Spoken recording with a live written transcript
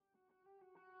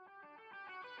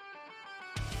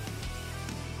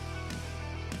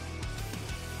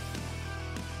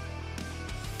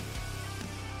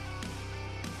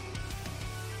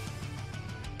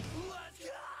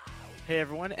Hey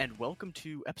everyone, and welcome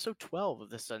to episode 12 of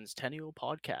the Senstennial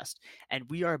podcast. And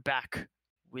we are back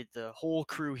with the whole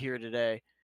crew here today.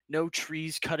 No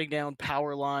trees cutting down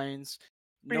power lines,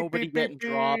 nobody getting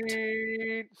dropped.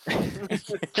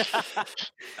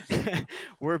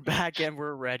 We're back and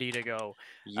we're ready to go.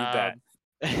 You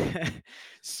bet.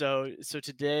 So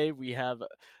today we have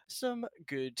some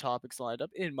good topics lined up,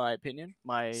 in my opinion,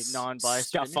 my non-biased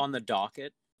stuff opinion. on the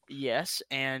docket. Yes,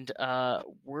 and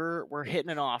we're hitting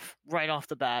it off right off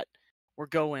the bat. We're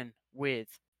going with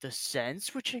the Sens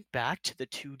switching back to the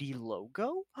 2D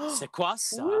logo. C'est quoi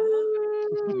ça?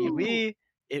 Oui.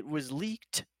 It was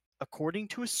leaked, according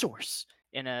to a source,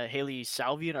 in a Haley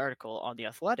Salvian article on The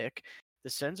Athletic. The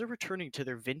Sens are returning to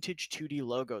their vintage 2D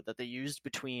logo that they used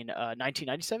between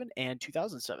 1997 and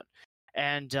 2007.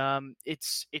 And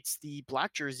it's the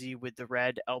black jersey with the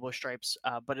red elbow stripes,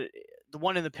 but the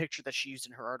one in the picture that she used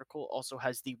in her article also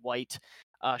has the white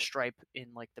stripe in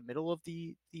like the middle of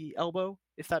the elbow,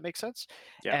 if that makes sense.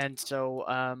 Yeah. And so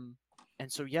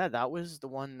yeah, that was the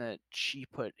one that she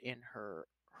put in her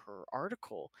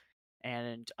article.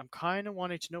 And I'm kind of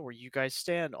wanting to know where you guys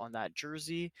stand on that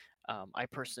jersey. I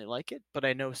personally like it, but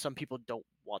I know some people don't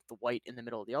want the white in the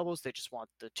middle of the elbows. They just want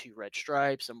the two red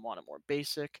stripes and want it more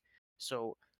basic.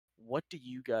 So what do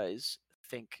you guys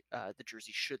think the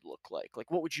jersey should look like?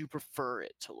 Like, what would you prefer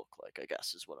it to look like, I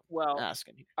guess, is what I'm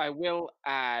asking here. I will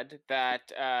add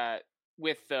that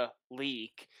with the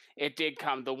leak, it did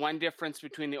come. The one difference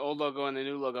between the old logo and the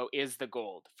new logo is the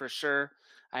gold, for sure.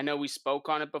 I know we spoke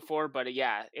on it before, but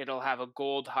yeah, it'll have a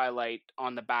gold highlight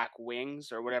on the back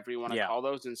wings or whatever you want to call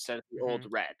those instead of the old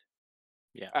red.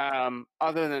 Yeah.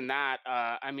 Other than that,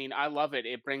 I mean, I love it.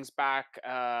 It brings back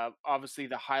obviously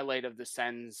the highlight of the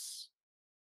Sens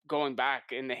going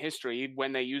back in the history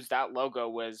when they used that logo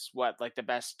was like the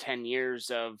best 10 years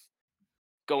of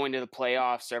going to the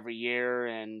playoffs every year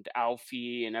and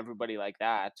Alfie and everybody like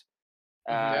that.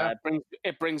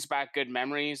 It brings back good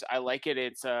memories. I like it.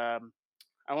 It's I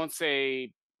won't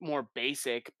say more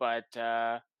basic, but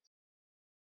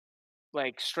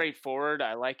like straightforward.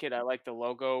 I like it. I like the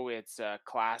logo. It's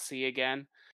classy again.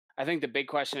 I think the big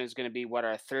question is going to be what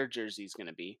our third jersey is going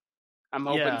to be. I'm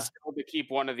hoping still to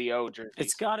keep one of the O jerseys.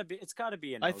 It's gotta be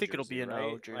an O I think jersey, it'll be an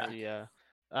right? O jersey, yeah.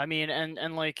 I mean,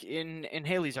 and like in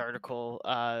Haley's article,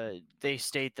 they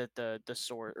state that the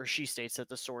source, or she states that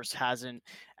the source hasn't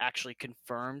actually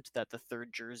confirmed that the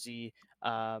third jersey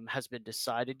has been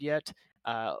decided yet,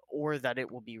 or that it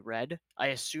will be red. I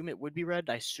assume it would be red.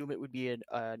 I assume it would be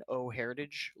an O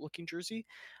Heritage looking jersey.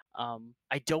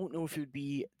 I don't know if it would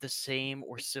be the same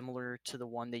or similar to the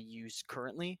one they use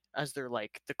currently as their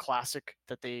like the classic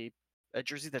that they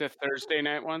jersey that the Thursday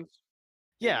night ones.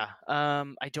 Yeah,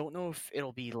 I don't know if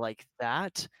it'll be like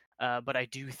that, but I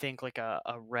do think like a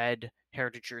red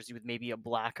Heritage jersey with maybe a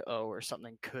black O or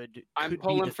something could. I'm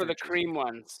pulling for the cream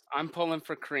ones. I'm pulling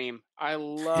for cream. I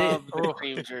love the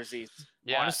cream jerseys.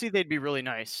 Yeah. Honestly, they'd be really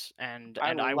nice, and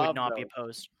I would not be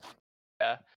opposed.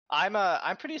 Yeah,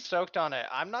 I'm pretty stoked on it.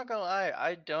 I'm not gonna lie,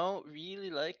 I don't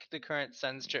really like the current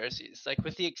Sens jerseys. Like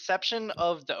with the exception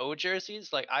of the O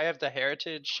jerseys, like I have the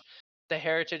Heritage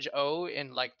O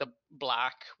in like the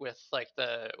black with like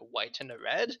the white and the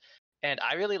red, and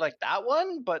I really like that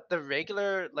one. But the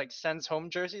regular like Sens home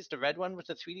jerseys, the red one with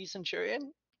the 3D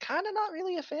Centurion, kind of not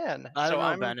really a fan. I don't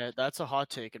know, Bennett. That's a hot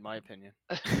take in my opinion.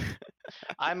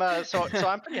 So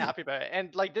I'm pretty happy about it,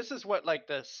 and like this is what like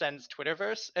the Sens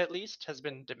Twitterverse at least has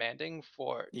been demanding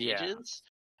for ages.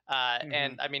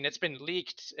 And I mean it's been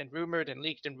leaked and rumored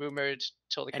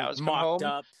till the cows come home.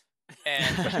 Up.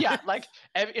 And yeah, like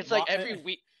it's like every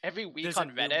week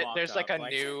on Reddit there's like a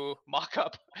new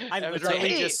mock-up. I literally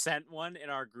just sent one in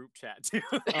our group chat too.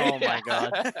 Oh my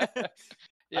god.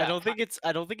 Yeah. I don't think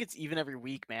it's even every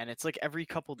week, man. It's like every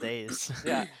couple days.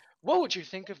 Yeah. What would you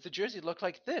think if the jersey looked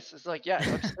like this? It's like, yeah,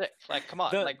 it looks sick. Like, come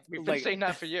on. Like we've been saying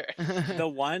that for years. The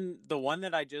one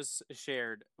that I just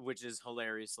shared, which is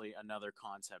hilariously another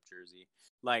concept jersey.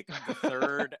 Like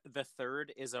the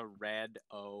third is a red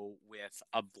O with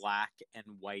a black and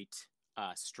white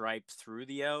stripe through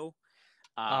the O.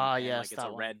 Yes, like it's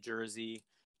a red jersey.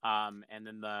 And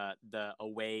then the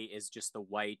away is just the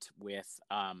white with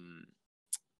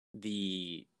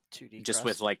the 2D just crest.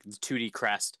 with like 2D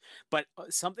crest. But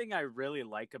something I really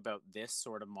like about this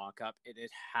sort of mock-up,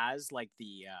 it has like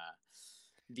the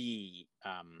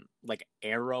like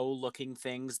arrow looking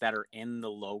things that are in the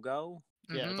logo.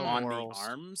 Yeah, on the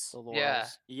arms.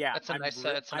 Yeah. That's a nice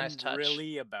touch. I'm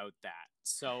really about that.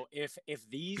 So if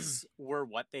these were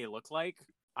what they look like,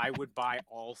 I would buy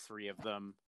all three of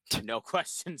them No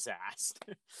questions asked.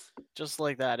 Just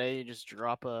like that, eh? You just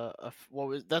drop what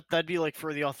was that? That'd be like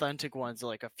for the authentic ones,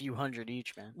 like a few hundred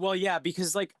each, man. Well, yeah,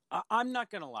 because like I'm not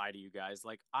gonna lie to you guys,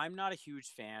 like I'm not a huge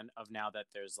fan of now that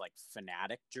there's like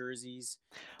Fnatic jerseys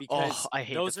because I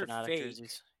hate those the are Fnatic fake.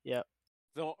 jerseys. Yep.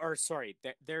 Though, or sorry,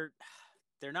 they're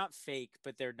not fake,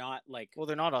 but they're not like Well,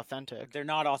 they're not authentic. they're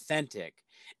not authentic.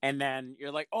 And then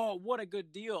you're like, oh, what a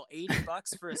good deal,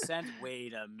 $80 for a cent.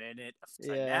 Wait a minute,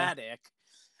 Yeah. Fnatic.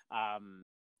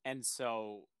 And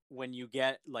so when you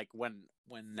get like when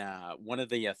one of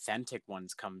the authentic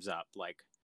ones comes up, like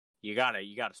you gotta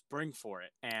spring for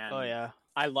it. And Oh yeah.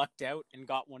 I lucked out and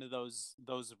got one of those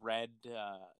red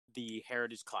the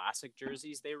Heritage Classic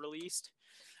jerseys they released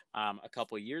a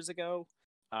couple years ago,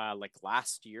 like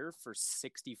last year for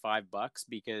 $65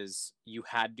 because you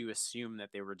had to assume that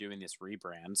they were doing this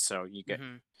rebrand. So you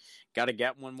got to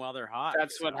get one while they're hot.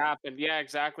 That's what happened. Yeah,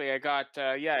 exactly. I got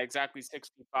exactly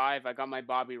 65. I got my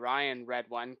Bobby Ryan red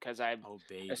one because I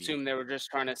assumed they were just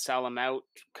trying to sell them out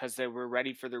because they were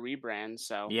ready for the rebrand.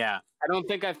 So yeah, I don't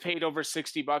think I've paid over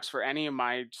 $60 for any of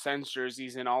my Sens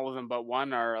jerseys, and all of them but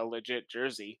one are a legit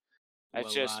jersey.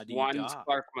 It's just one's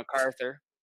Clark MacArthur.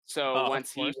 So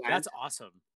once he went, that's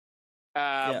awesome.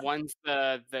 One's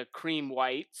the cream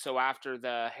white. So after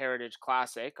the Heritage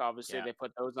Classic, obviously they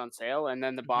put those on sale, and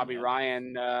then the Bobby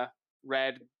Ryan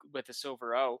red with the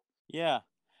silver O. Yeah,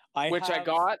 I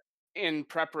got in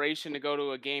preparation to go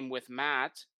to a game with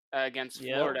Matt against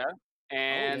Florida,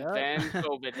 and then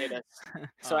COVID hit us,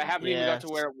 so I haven't even got to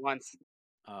wear it once.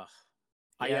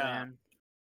 Man.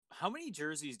 How many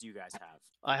jerseys do you guys have?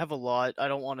 I have a lot. I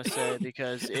don't want to say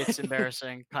because it's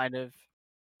embarrassing, kind of.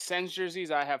 Sens jerseys,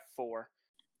 I have 4.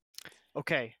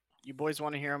 Okay, you boys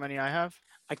want to hear how many I have?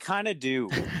 I kind of do.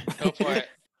 Go for it.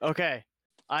 Okay,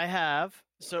 I have.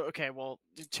 So okay, well,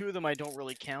 2 of them I don't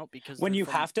really count because when you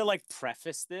have to like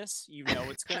preface this, you know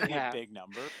it's going to be a big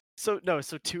number. So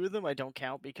 2 of them I don't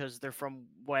count because they're from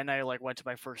when I like went to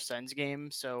my first Sens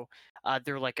game. So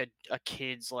they're like a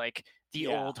kid's like the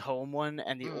old home one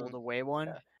and the old away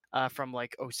one from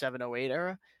like 07, 08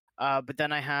 era. But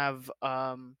then I have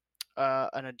an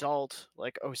adult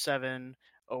like 07,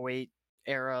 08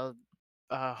 era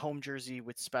home jersey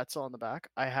with Spetzel on the back.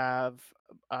 I have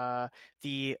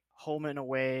the home and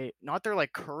away, not their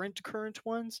like current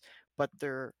ones, but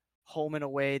their home and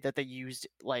away that they used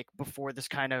like before this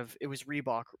kind of, it was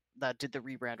Reebok that did the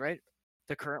rebrand, right?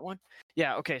 The current one?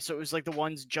 Yeah, okay. So it was like the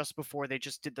ones just before they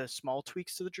just did the small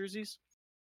tweaks to the jerseys.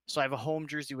 So I have a home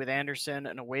jersey with Anderson,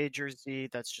 an away jersey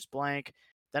that's just blank.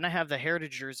 Then I have the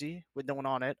Heritage jersey with no one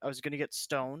on it. I was going to get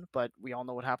Stone, but we all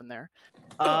know what happened there.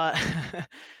 I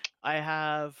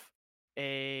have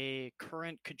a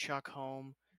current Kachuk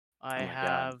home. I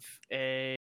have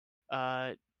a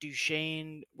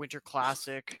Duchesne Winter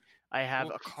Classic. I have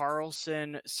a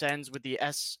Carlson Sens with the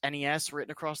SNES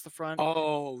written across the front.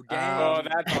 Oh, damn.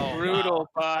 That's brutal,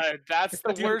 bud. That's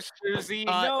the worst jersey.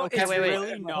 No, okay, wait.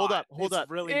 Really not. Hold up.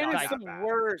 Really it not is the bad.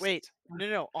 worst. Wait,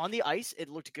 no. On the ice, it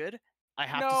looked good. I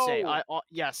have to say,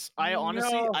 I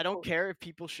honestly, I don't care if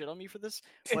people shit on me for this,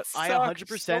 but I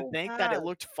 100% think that it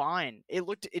looked fine.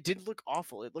 It didn't look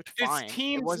awful. It looked fine. This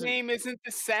team's name isn't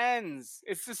the Sens.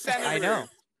 It's the Senators. I know.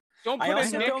 Don't put I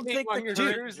don't think the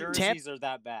jerseys are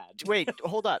that bad. Wait,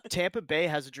 hold up. Tampa Bay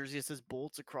has a jersey that says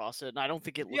Bolts across it, and I don't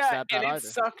think it looks that bad and either. It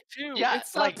sucked too. Yeah, it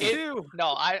sucked too.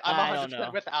 No, I'm I don't 100% know.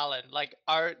 with Alan. Like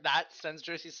that Sens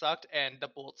jersey sucked, and the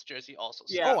Bolts jersey also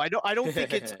sucked. Yeah. Oh, I don't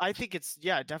think it's. I think it's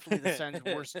definitely the Sens'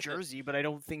 worst jersey, but I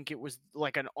don't think it was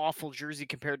like an awful jersey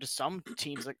compared to some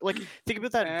teams. Like think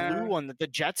about that blue one that the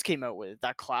Jets came out with,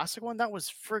 that classic one. That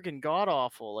was friggin' god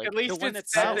awful. Like at least the one it that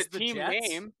said sells the team Jets?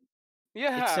 name.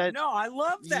 Yeah. Said, no, I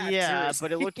love that. Yeah, jersey.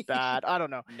 but it looked bad. I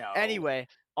don't know. No. Anyway,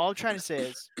 all I'm trying to say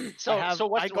is, what's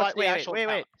the actual wait.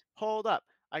 count? Hold up.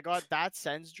 I got that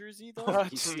Sens jersey though.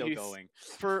 He's still going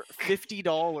for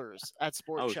 $50 at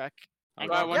Sport Check.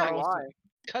 I wonder why.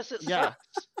 Because it Yeah.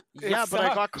 sucks. Yeah, but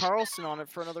I got Carlson on it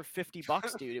for another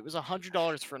 $50, dude. It was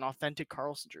 $100 for an authentic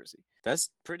Carlson jersey. That's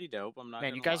pretty dope. I'm not.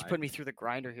 Man, you gonna guys lie. put me through the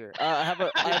grinder here. I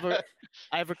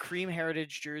have a cream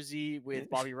Heritage jersey with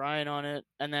Bobby Ryan on it,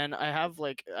 and then I have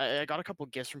like I got a couple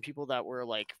gifts from people that were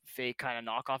like fake kind of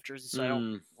knockoff jerseys, so I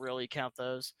don't really count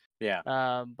those. Yeah.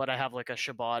 But I have like a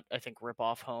Shabbat, I think,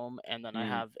 rip-off home, and then I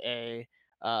have a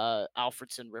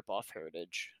Alfredson rip-off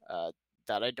Heritage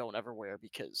that I don't ever wear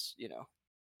because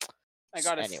I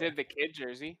got a Sid the Kid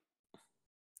jersey.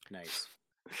 Nice.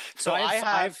 So I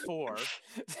have 4.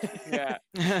 Yeah.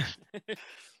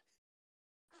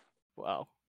 Wow.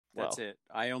 That's it.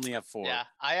 I only have 4. Yeah,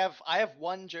 I have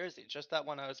one jersey, just that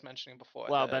one I was mentioning before.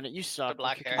 Wow, the, Bennett, you suck.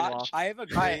 black We're kicking you heritage. off. I have a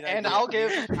Right, great and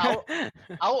idea.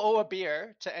 I'll owe a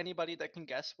beer to anybody that can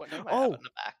guess what name I have Oh. on the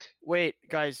back. Wait,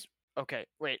 guys. Okay,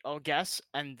 wait. I'll guess,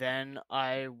 and then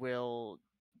I will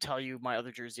tell you my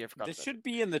other jersey. I forgot. This about should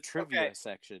be in the trivia Okay.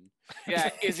 section. Yeah,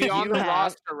 is he on You the have-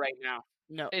 roster right now?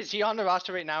 No. Is he on the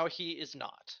roster right now? He is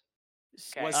not.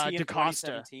 Okay. Was he in DaCosta.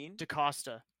 2017?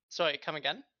 DaCosta. Sorry, come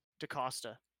again?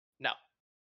 DaCosta. No.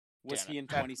 Was Damn he in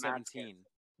That's 2017?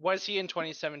 Was he in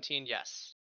 2017?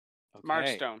 Yes. Okay. Mark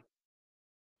Stone.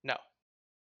 No.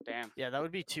 Damn. Yeah, that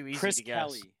would be too easy Chris to guess.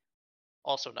 Kelly.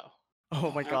 Also no.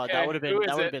 Oh my god, Okay, that would have who been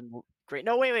is it? great.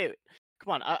 No, wait.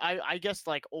 Come on, I guessed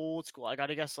like old school. I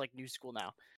gotta guess like new school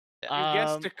now. You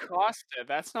guessed Um, DaCosta.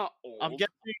 That's not old. I'm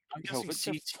guessing what the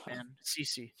CC, fuck? man.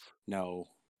 CC. No.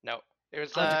 No. It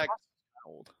was DaCosta's not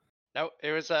old. no,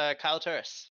 it was Kyle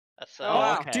Turris. That's Oh,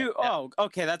 wow. okay. Dude, Yeah.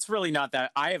 okay, that's really not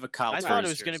that. I have a Kyle I Turris thought it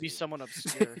was gonna be jersey. someone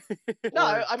obscure. No,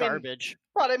 or I mean, garbage.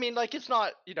 but I mean, like, it's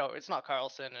not, it's not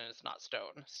Carlson and it's not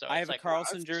Stone. So I it's have a like,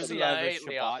 Carlson it's jersey, I have a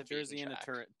slightly off the Shabbat beaten jersey, and a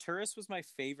track. Turris was my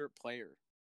favorite player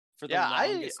for the Yeah,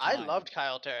 longest I time. loved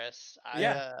Kyle Turris.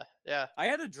 Yeah. Yeah. I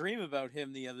had a dream about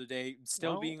him the other day,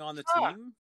 still Well, being on the ah.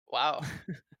 team. Wow.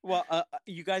 Well,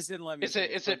 you guys didn't let me. Is it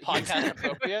finish, but- podcast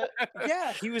appropriate?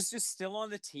 Yeah, he was just still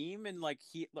on the team, and like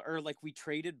we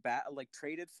traded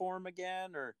for him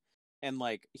again, and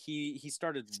like he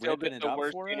started Still ripping did it the up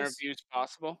worst for us. interviews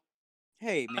possible.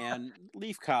 Hey man,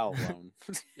 leave Kyle alone.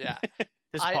 Yeah.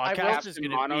 This I will- podcast is Captain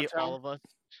gonna be Monotone. all of us.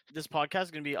 This podcast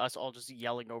is gonna be us all just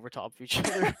yelling over top of each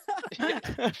other.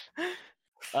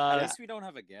 At least we don't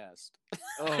have a guest.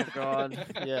 Oh god,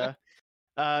 yeah.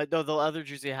 No, the other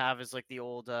jersey I have is like the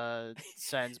old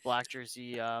Sens black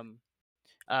jersey.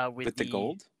 With the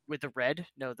gold. with the red.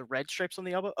 No, the red stripes on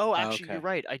the elbow. Oh, actually, okay. you're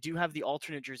right. I do have the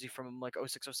alternate jersey from like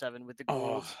 0607 with the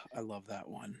gold, Oh, I love that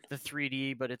one. the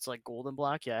 3D, but it's like gold and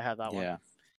black. Yeah, I have that one. Yeah,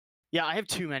 Yeah, I have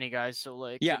too many guys. So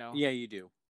like, yeah, you know, yeah. You do.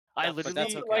 I But literally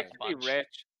that's What's it okay. like to be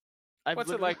rich? I've What's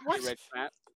it literally- like to what? be rich,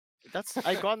 Matt? That's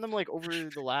I've gotten them like over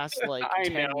the last like I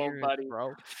 10 know, years, buddy.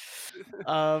 bro.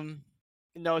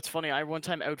 No, it's funny. I one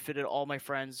time outfitted all my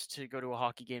friends to go to a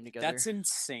hockey game together. That's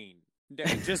insane.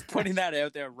 Just putting that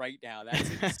out there right now. That's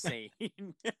insane.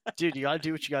 Dude, you gotta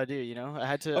do what you gotta do. You know, I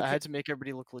had to make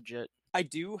everybody look legit. I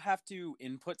do have to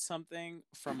input something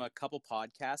from a couple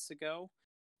podcasts ago.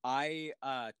 I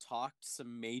talked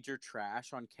some major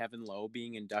trash on Kevin Lowe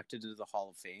being inducted into the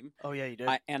Hall of Fame. Oh yeah, you did.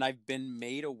 And I've been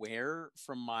made aware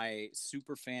from my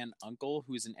super fan uncle,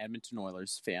 who's an Edmonton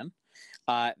Oilers fan,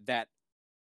 that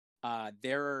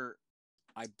there are,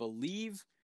 I believe,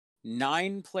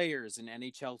 9 players in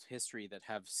NHL history that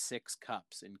have 6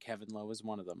 cups, and Kevin Lowe is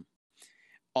one of them.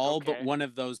 All but Okay. one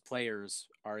of those players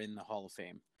are in the Hall of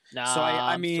Fame. Nah, So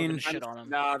I I'm still gonna mean- shit on him.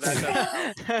 No,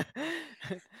 that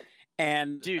doesn't.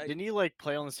 And Dude, didn't he like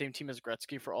play on the same team as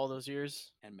Gretzky for all those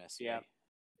years? and Messi. Yeah.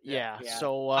 Yeah. Yeah.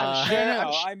 So I'm sure- No,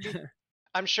 I'm I mean,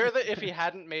 I'm sure that if he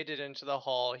hadn't made it into the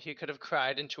hall, he could have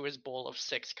cried into his bowl of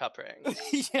 6 cup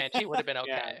rings, and he would have been okay.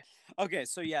 Yeah. Okay,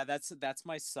 so yeah, that's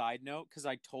my side note, because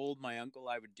I told my uncle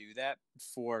I would do that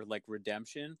for like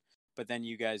redemption, but then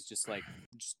you guys just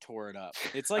tore it up.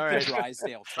 It's like Alright. the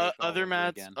Drysdale take all other over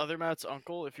again. Matt's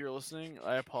uncle, if you're listening,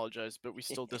 I apologize, but we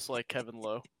still dislike Kevin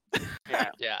Lowe. Yeah.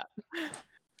 Yeah.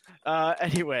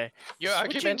 Anyway, Your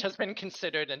switching- argument has been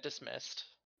considered and dismissed.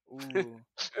 Ooh,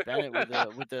 Bennett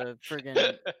with the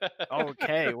friggin'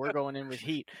 okay, we're going in with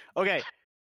heat. Okay,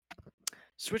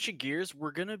 switching gears,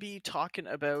 we're gonna be talking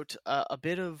about a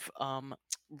bit of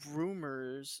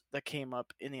rumors that came up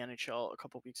in the NHL a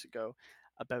couple weeks ago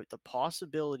about the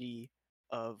possibility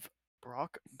of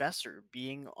Brock Boeser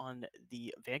being on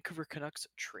the Vancouver Canucks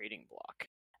trading block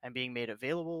and being made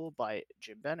available by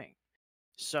Jim Benning.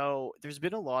 So there's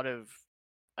been a lot of,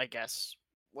 I guess,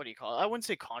 what do you call it? I wouldn't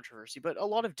say controversy, but a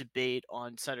lot of debate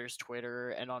on Senators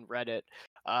Twitter and on Reddit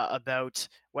about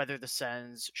whether the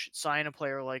Sens should sign a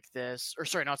player like this, or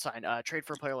sorry, not sign, trade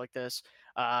for a player like this,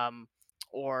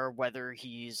 or whether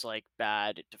he's like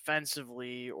bad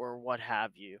defensively or what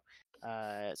have you.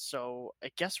 So I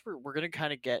guess we're gonna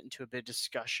kind of get into a bit of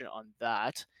discussion on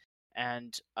that,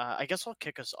 and I guess I'll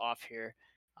kick us off here.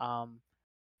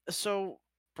 So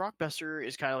Brock Boeser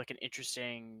is kind of like an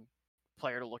interesting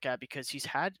player to look at because he's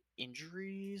had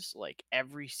injuries like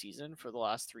every season for the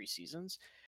last 3 seasons,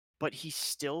 but he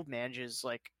still manages,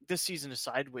 like this season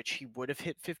aside, which he would have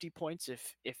hit 50 points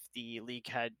if the league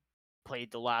had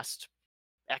played the last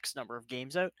X number of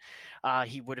games out.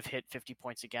 He would have hit 50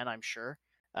 points again, I'm sure.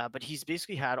 But he's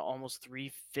basically had almost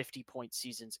 3 50-point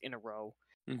seasons in a row.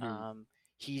 Mhm.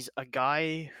 He's a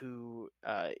guy who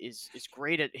is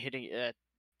great at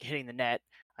hitting the net.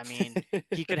 I mean,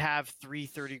 he could have 3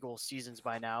 30-goal seasons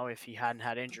by now if he hadn't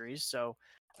had injuries. So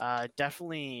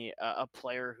definitely a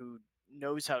player who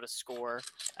knows how to score,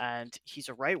 and he's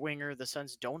a right winger. The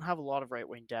Sens don't have a lot of right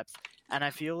wing depth, and I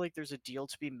feel like there's a deal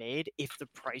to be made if the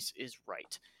price is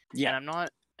right. Yeah. And I'm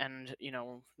not, and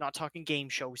not talking game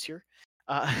shows here,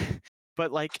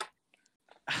 but like,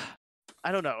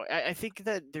 I don't know. I think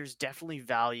that there's definitely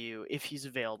value if he's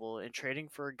available in trading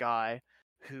for a guy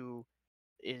who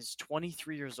is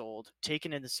 23 years old,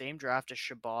 taken in the same draft as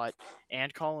Shabbat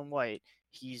and Colin White.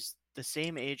 He's the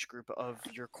same age group of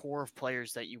your core of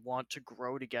players that you want to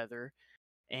grow together,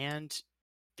 and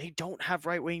they don't have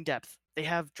right wing depth. They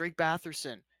have Drake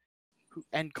Batherson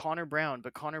and Connor Brown,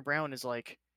 but Connor Brown is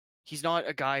like, he's not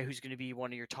a guy who's going to be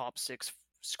one of your top 6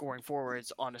 scoring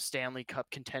forwards on a Stanley Cup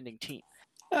contending team.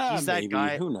 He's that maybe.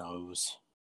 guy. Who knows?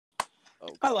 Oh,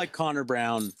 I like Connor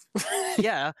Brown.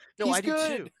 Yeah, no, He's I do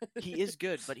good. too. He is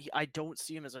good, but I don't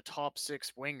see him as a top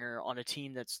 6 winger on a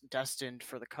team that's destined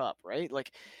for the cup, right?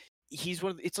 Like, he's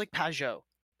it's like Pajot.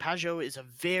 Pajot is a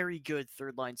very good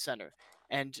third line center,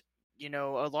 and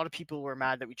a lot of people were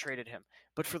mad that we traded him,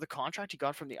 but for the contract he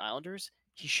got from the Islanders,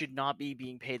 he should not be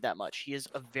being paid that much. He is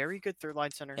a very good third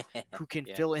line center who can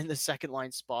Yeah. fill in the second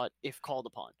line spot if called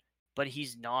upon, but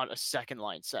he's not a second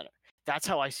line center. That's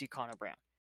how I see Connor Brown.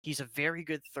 He's a very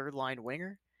good third line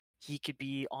winger. He could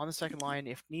be on the second line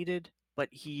if needed, but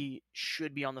he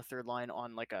should be on the third line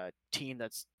on like a team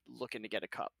that's looking to get a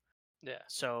cup. Yeah.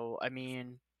 So, I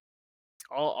mean,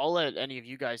 I'll let any of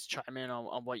you guys chime in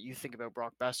on what you think about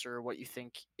Brock Boeser, what you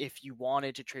think if you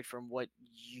wanted to trade for him, what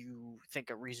you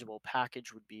think a reasonable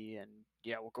package would be, and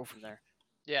yeah, we'll go from there.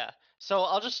 Yeah. So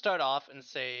I'll just start off and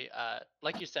say,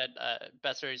 like you said,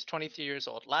 Besser is 23 years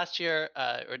old. Last year,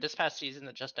 or this past season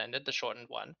that just ended, the shortened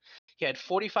one, he had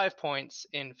 45 points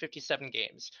in 57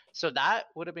 games. So that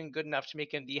would have been good enough to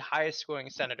make him the highest scoring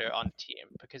Senator on the team,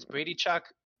 because Brady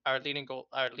Chuck, our leading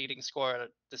scorer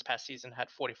this past season,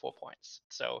 had 44 points.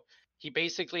 So he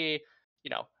basically,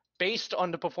 based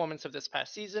on the performance of this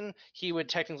past season, he would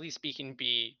technically speaking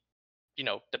be,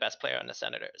 the best player on the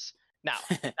Senators. Now,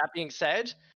 that being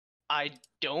said, I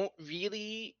don't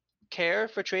really care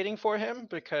for trading for him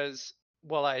because,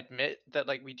 while I admit that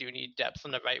we do need depth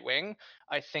on the right wing,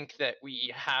 I think that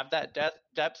we have that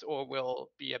depth or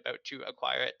will be about to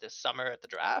acquire it this summer at the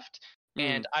draft.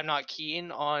 And I'm not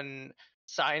keen on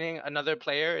signing another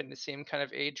player in the same kind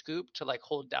of age group to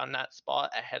hold down that spot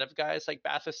ahead of guys like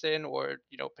Batherson or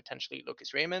potentially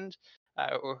Lucas Raymond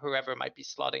or whoever might be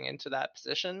slotting into that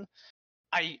position.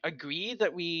 I agree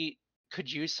that we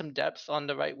could use some depth on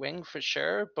the right wing for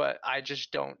sure, but I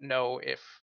just don't know if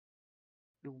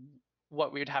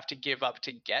what we would have to give up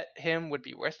to get him would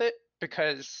be worth it,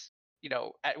 because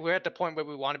we're at the point where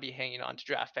we want to be hanging on to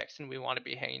draft picks and we want to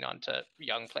be hanging on to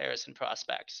young players and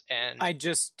prospects. And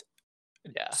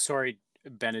sorry,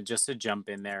 Bennett, just to jump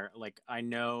in there, I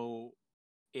know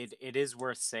it is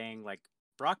worth saying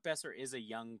Brock Boeser is a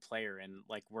young player, and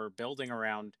we're building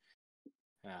around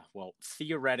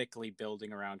theoretically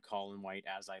building around Colin White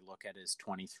as I look at his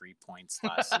 23 points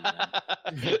last season.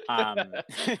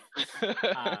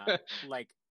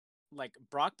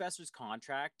 Brock Boeser's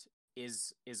contract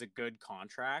is a good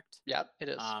contract. Yep, it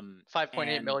is.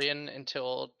 5.8 million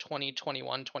until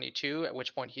 2021-22, at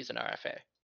which point he's an RFA.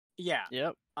 Yeah.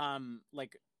 Yep.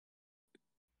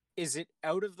 Is it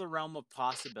out of the realm of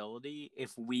possibility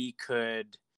if we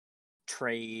could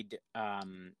trade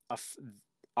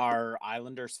our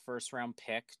Islanders' first round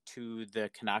pick to the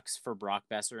Canucks for Brock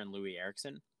Boeser and Louis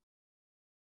Eriksson?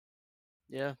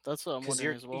 Yeah, that's what I'm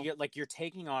wondering as well. You're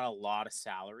taking on a lot of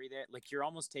salary there. You're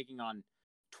almost taking on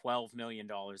 $12 million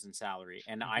in salary,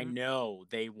 and I know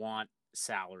they want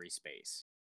salary space.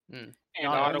 And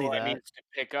Ottawa needs to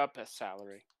pick up a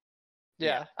salary.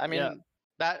 Yeah, I mean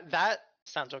that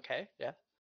sounds okay. Yeah.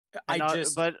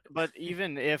 But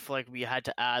even if we had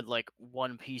to add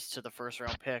one piece to the first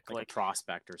round pick, a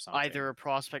prospect or something, either a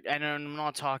prospect, and I'm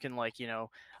not talking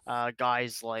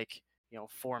guys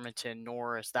Formanton,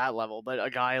 Norris, that level, but a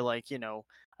guy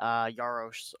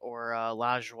Yaros or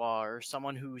Lajoie, or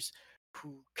someone who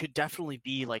could definitely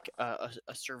be a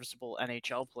serviceable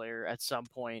NHL player at some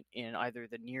point in either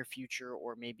the near future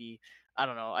or maybe, I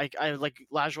don't know. I like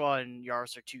Lajoie and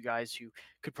Yaros are 2 guys who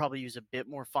could probably use a bit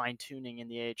more fine tuning in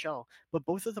the AHL, but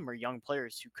both of them are young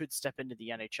players who could step into the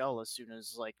NHL as soon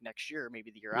as next year, maybe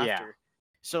the year after.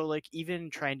 So even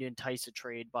trying to entice a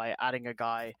trade by adding a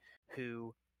guy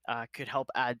who could help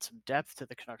add some depth to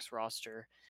the Canucks roster,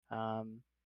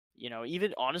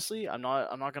 even honestly, I'm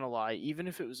not gonna lie. Even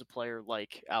if it was a player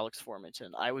like Alex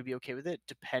Formenton, I would be okay with it,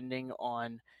 depending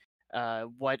on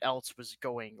what else was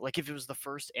going. Like if it was the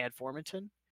first and Formenton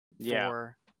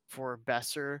Yeah. for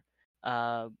Boeser,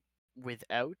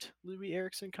 without Louis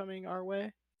Eriksson coming our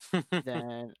way,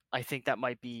 then I think that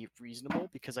might be reasonable,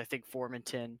 because I think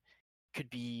Formenton could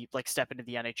be like step into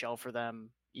the NHL for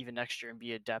them even next year and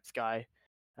be a depth guy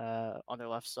on their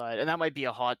left side. And that might be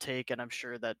a hot take, and I'm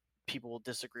sure that people will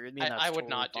disagree with me, and that's I would totally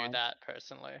not do fine. that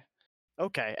personally.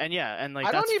 Okay, and yeah, and like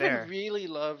I that's don't even fair. really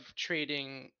love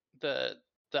trading the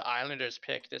Islanders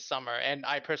pick this summer, and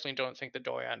I personally don't think the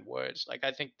Dorian would. Like,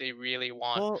 I think they really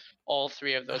want Well, all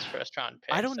three of those first round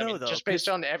picks. I don't know mean, though, just based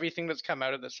 'cause on everything that's come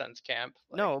out of the Sens camp.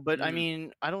 Like, no, but I Mm.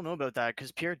 mean, I don't know about that,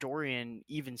 because Pierre Dorian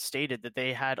even stated that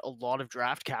they had a lot of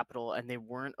draft capital and they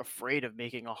weren't afraid of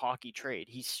making a hockey trade.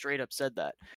 He straight up said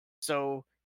that. So,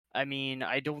 I mean,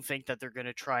 I don't think that they're going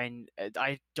to try and.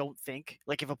 I don't think,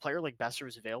 like, if a player like Boeser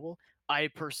is available, I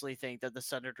personally think that the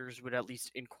Senators would at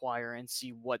least inquire and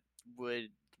see what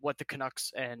the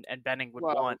Canucks and Benning would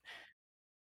Well, want.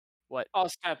 What? I'll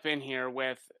step in here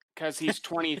because he's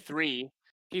 23.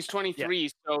 He's 23,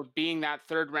 so being that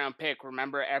third round pick,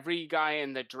 remember every guy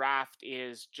in the draft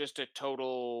is just a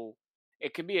total.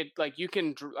 It could be like you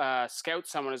can scout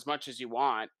someone as much as you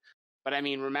want, but I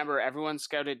mean, remember everyone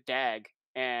scouted Dag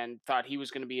and thought he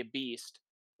was going to be a beast,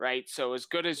 right? So as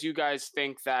good as you guys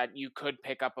think that you could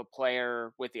pick up a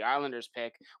player with the Islanders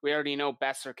pick, we already know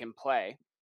Boeser can play.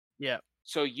 Yeah,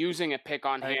 So using a pick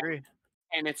on I him, agree.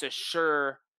 and it's a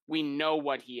sure we know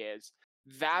what he is.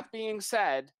 That being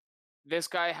said, this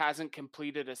guy hasn't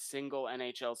completed a single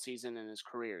NHL season in his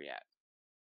career yet.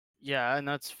 Yeah, and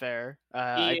that's fair.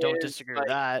 I He don't is disagree with like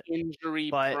that,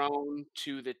 injury but prone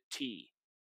to the T.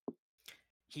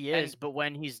 he And is. But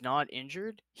when he's not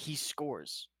injured, he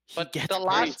scores. He but gets the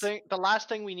points. last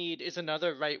thing we need is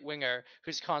another right winger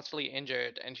who's constantly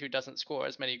injured and who doesn't score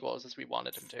as many goals as we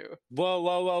wanted him to.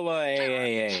 Whoa!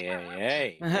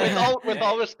 Hey! With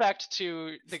all respect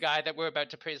to the guy that we're about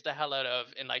to praise the hell out of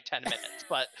in like 10 minutes,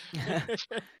 but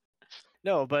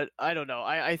No, but I don't know.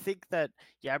 I think that,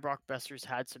 yeah, Brock Boeser's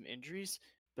had some injuries,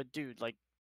 but dude, like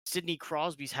Sidney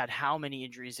Crosby's had how many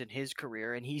injuries in his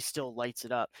career, and he still lights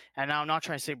it up. And now I'm not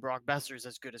trying to say Brock Boeser's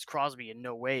as good as Crosby. In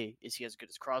no way is he as good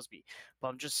as Crosby. But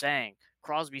I'm just saying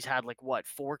Crosby's had like what,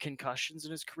 4 concussions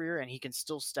in his career, and he can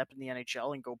still step in the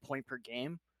NHL and go point per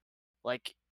game,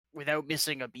 like without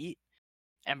missing a beat.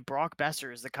 And Brock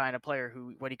Boeser is the kind of player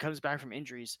who, when he comes back from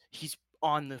injuries, he's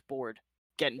on the board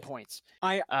getting points.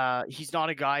 He's not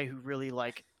a guy who really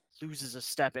like loses a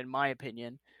step, in my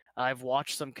opinion. I've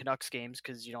watched some Canucks games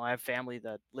because I have family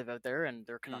that live out there and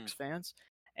they're Canucks fans,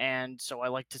 and so I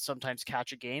like to sometimes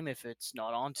catch a game if it's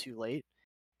not on too late.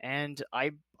 And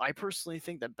I personally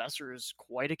think that Boeser is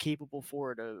quite a capable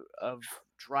forward of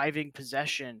driving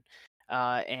possession,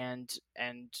 and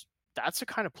that's the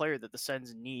kind of player that the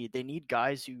Sens need. They need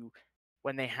guys who,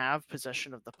 when they have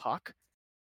possession of the puck,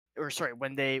 or sorry,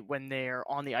 when they're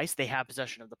on the ice, they have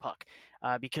possession of the puck,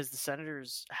 because the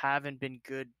Senators haven't been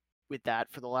good with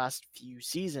that for the last few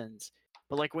seasons.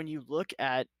 But like when you look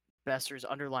at Boeser's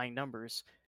underlying numbers,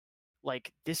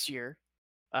 like this year,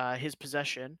 his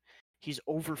possession, he's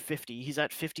over 50. He's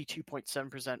at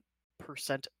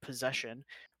 52.7% possession,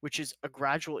 which is a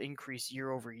gradual increase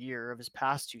year over year of his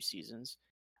past 2 seasons.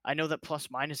 I know that plus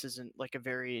minus isn't like a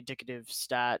very indicative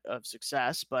stat of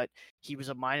success, but he was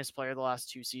a minus player the last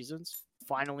 2 seasons.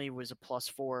 Finally was a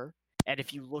 +4. And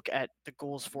if you look at the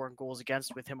goals for and goals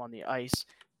against with him on the ice,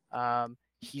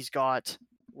 he's got,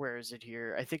 where is it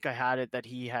here? I think I had it that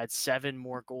he had 7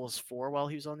 more goals for while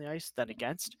he was on the ice than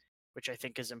against, which I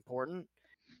think is important.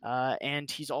 And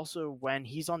he's also, when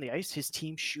he's on the ice, his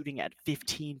team's shooting at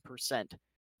 15%.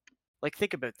 Like,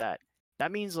 think about that.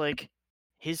 That means, like,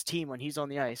 his team, when he's on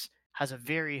the ice, has a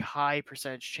very high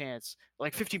percentage chance.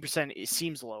 Like, 15% it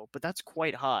seems low, but that's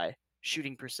quite high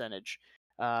shooting percentage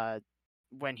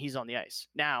when he's on the ice.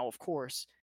 Now, of course,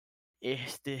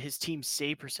 his team's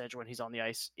save percentage when he's on the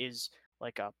ice is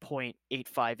like a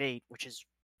 .858, which is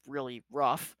really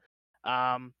rough.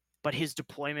 But his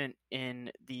deployment in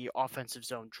the offensive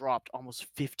zone dropped almost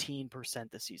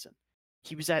 15% this season.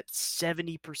 He was at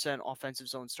 70% offensive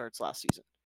zone starts last season,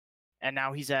 and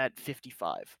now he's at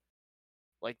 55.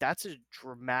 Like, that's a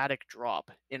dramatic drop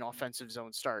in offensive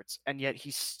zone starts, and yet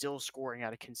he's still scoring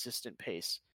at a consistent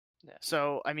pace. Yeah.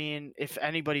 So, I mean, if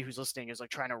anybody who's listening is like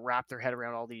trying to wrap their head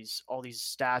around all these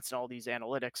stats and all these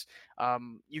analytics,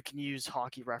 you can use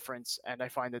Hockey Reference, and I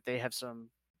find that they have some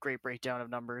great breakdown of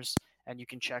numbers, and you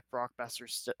can check Brock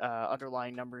Boeser's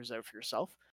underlying numbers out for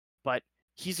yourself. But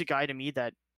he's a guy to me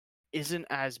that isn't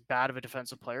as bad of a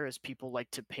defensive player as people like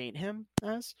to paint him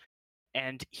as.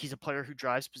 And he's a player who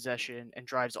drives possession and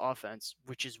drives offense,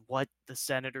 which is what the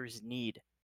Senators need.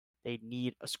 They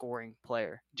need a scoring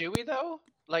player. Do we though?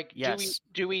 Like, Yes.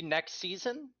 do we next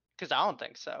season? Because I don't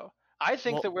think so. I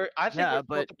think Well, that we're. I think yeah, we're still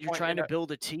but at the you're point trying in to our-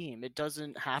 build a team. It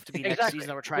doesn't have to be next Exactly. season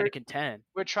that we're trying to contend.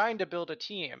 We're trying to build a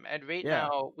team, and right Yeah.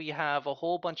 now we have a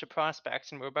whole bunch of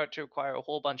prospects, and we're about to acquire a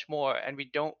whole bunch more, and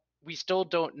we still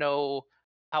don't know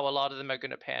how a lot of them are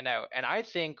going to pan out. And I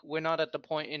think we're not at the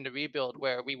point in the rebuild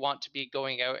where we want to be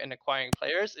going out and acquiring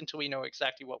players until we know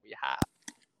exactly what we have.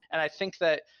 And I think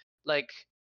that, like,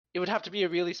 it would have to be a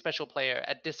really special player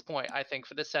at this point, I think,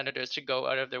 for the Senators to go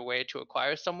out of their way to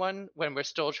acquire someone when we're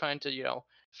still trying to,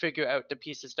 figure out the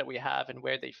pieces that we have and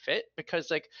where they fit.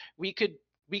 Because like we could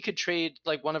trade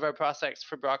like one of our prospects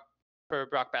for Brock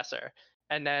Boeser,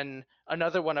 and then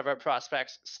another one of our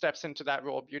prospects steps into that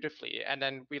role beautifully, and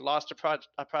then we lost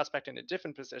a prospect in a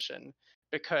different position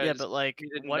because Yeah, but like we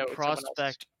didn't what know someone else.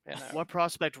 prospect what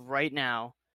prospect right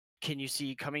now can you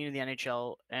see coming into the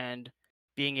NHL and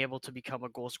being able to become a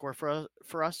goal scorer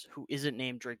for us who isn't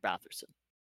named Drake Batherson?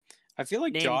 I feel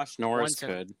like Name Josh Norris one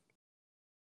center. could.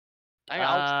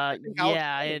 I think Alex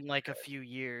Yeah, Bennett in like a few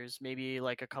years, maybe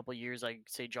like a couple years, I'd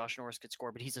say Josh Norris could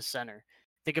score, but he's a center.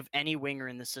 Think of any winger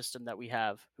in the system that we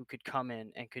have who could come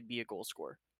in and could be a goal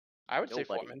scorer. I would say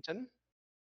Nobody. Formenton.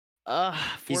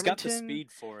 He's got the Formenton,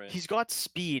 speed for it. He's got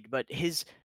speed, but his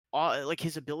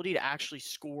ability to actually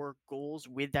score goals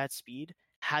with that speed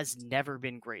has never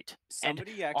been great.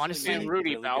 Somebody and actually honestly, made a Rudy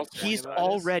really Bell good point he's about this.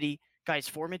 already guys.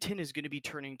 Formenton is going to be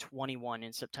turning 21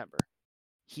 in September.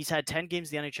 He's had 10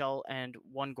 games in the NHL and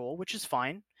 1 goal, which is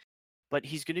fine, but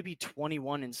he's going to be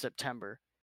 21 in September.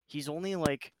 He's only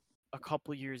like a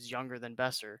couple years younger than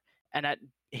Boeser, and at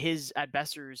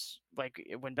Boeser's, like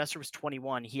when Boeser was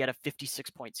 21, he had a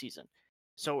 56-point season.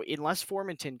 So unless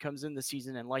Formenton comes in the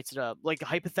season and lights it up, like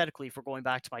hypothetically, if we're going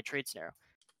back to my trade scenario,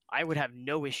 I would have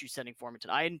no issue sending Formenton.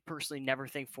 I personally never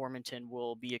think Formenton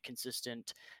will be a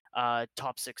consistent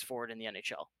top 6 forward in the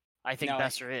NHL. I think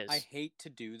Boeser is. I hate to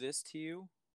do this to you.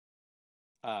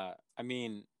 I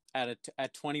mean,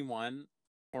 at 21,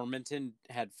 Formenton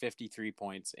had 53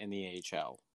 points in the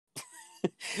AHL.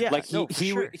 Yeah, like sure.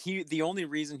 he the only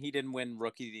reason he didn't win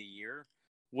Rookie of the Year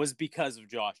was because of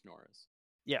Josh Norris.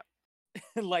 Yeah.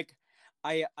 Like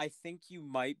I think you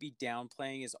might be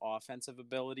downplaying his offensive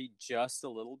ability just a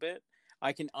little bit.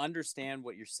 I can understand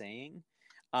what you're saying.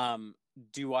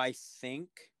 Do I think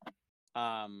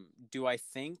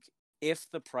if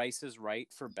the price is right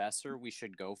for Boeser, we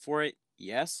should go for it?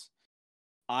 Yes.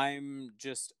 I'm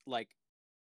just like,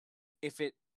 if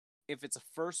it's a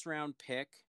first round pick,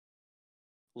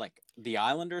 like the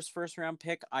Islanders' first round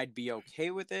pick, I'd be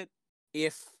okay with it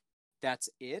if that's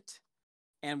it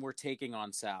and we're taking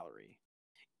on salary.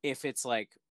 If it's like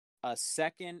a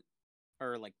second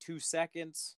or like 2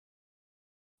 seconds,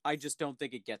 I just don't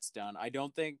think it gets done. I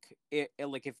don't think it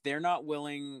like if they're not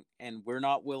willing and we're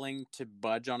not willing to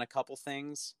budge on a couple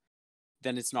things,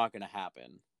 then it's not going to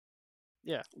happen.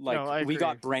 Yeah. Like no, I we agree.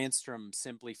 got Brandstrom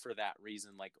simply for that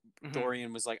reason. Like Mhm.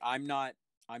 Dorian was like, I'm not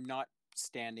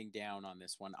standing down on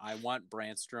this one. I want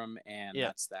Brandstrom, and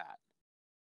that's that.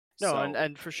 No, So,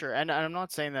 and for sure. And I'm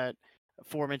not saying that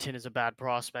Formenton is a bad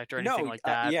prospect or anything like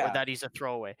that, or yeah. that he's a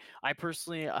throwaway. I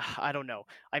personally, I don't know.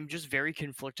 I'm just very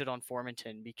conflicted on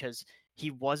Formenton because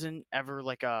he wasn't ever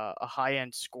like a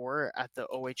high-end scorer at the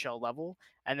OHL level,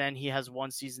 and then he has one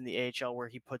season in the AHL where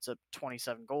he puts up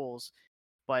 27 goals.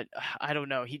 But I don't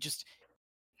know. He just,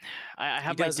 I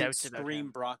have my doubts about scream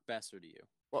him. Brock Boeser to you,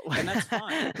 Well, and that's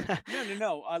fine.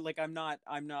 No. I'm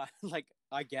not like,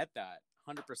 I get that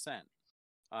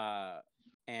 100%.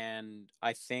 And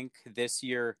I think this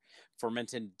year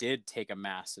Formenton did take a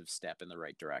massive step in the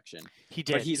right direction. He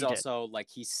did. But he's also like,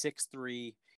 he's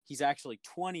 6'3". He's actually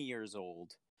 20 years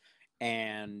old,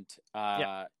 and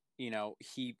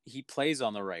he plays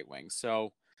on the right wing.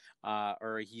 So,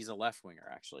 or he's a left winger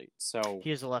actually. So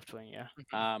he is a left wing. Yeah.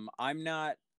 I'm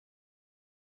not.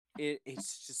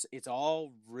 It's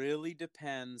all really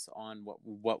depends on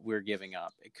what we're giving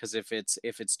up, because if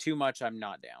it's too much, I'm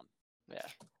not down. Yeah.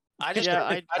 I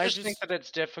just think that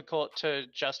it's difficult to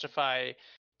justify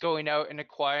going out and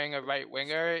acquiring a right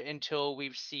winger until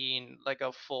we've seen like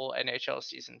a full NHL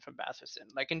season from Batherson.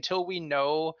 Like until we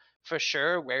know for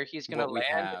sure where he's going to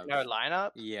land in our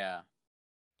lineup. Yeah.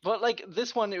 But like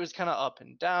this one, it was kind of up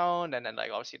and down, and then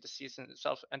like obviously the season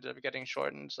itself ended up getting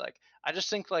shortened. Like I just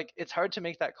think like it's hard to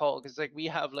make that call because like we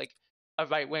have like a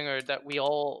right winger that we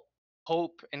all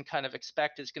hope and kind of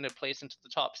expect is going to place into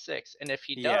the top 6, and if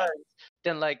he does,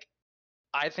 then like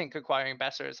I think acquiring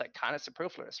Boeser is like kind of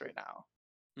superfluous right now.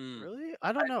 Really?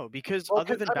 I don't know, because Well,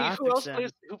 other 'cause, than I mean, who else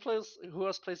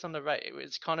Batherson, plays on the right?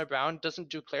 Is Connor Brown? Doesn't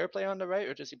Duclair play on the right,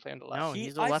 or does he play on the left? no,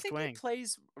 he's a I left think he wing.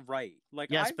 plays right. Like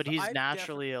Yes, but he's I've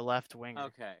naturally a left winger.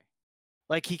 Okay.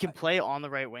 Like, he can play on the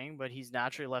right wing, but he's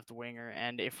naturally a left winger.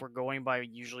 And if we're going by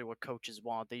usually what coaches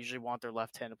want, they usually want their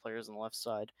left-handed players on the left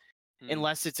side.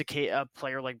 Unless it's a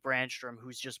player like Brandstrom,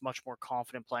 who's just much more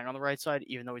confident playing on the right side,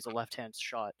 even though he's a left-hand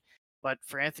shot. But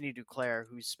for Anthony Duclair,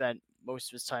 who's spent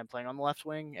most of his time playing on the left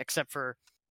wing, except for,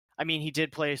 I mean, he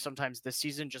did play sometimes this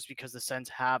season just because the Sens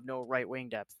have no right wing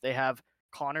depth. They have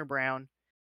Connor Brown,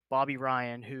 Bobby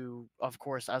Ryan, who, of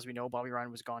course, as we know, Bobby Ryan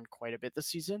was gone quite a bit this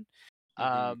season.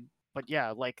 But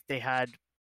yeah, like, they had,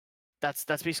 that's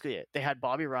basically it. They had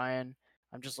Bobby Ryan.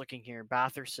 I'm just looking here,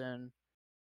 Batherson,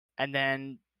 and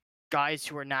then guys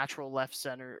who are natural left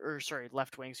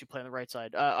wings who play on the right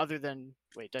side. Other than,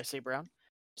 wait, did I say Brown?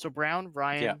 So Brown,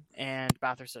 Ryan, and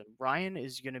Batherson. Ryan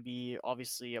is going to be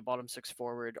obviously a bottom six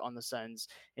forward on the Sens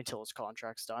until his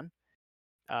contract's done.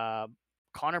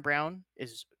 Connor Brown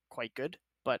is quite good,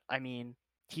 but I mean,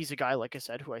 he's a guy, like I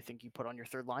said, who I think you put on your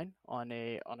third line on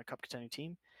a cup contending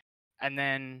team. And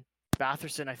then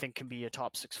Batherson, I think, can be a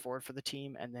top six forward for the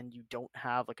team, and then you don't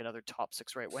have like another top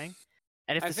six right wing.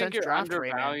 And if I the think Sens you're draft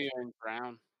Raymond, undervaluing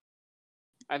Brown.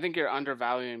 I think you're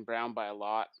undervaluing Brown by a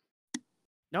lot.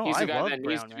 no, He's I a guy love that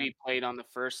Brown, needs to be played on the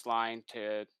first line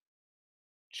to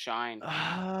shine.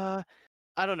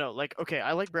 I don't know. Like, okay,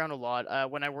 I like Brown a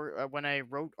lot. When I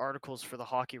wrote articles for the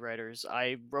Hockey Writers,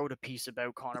 I wrote a piece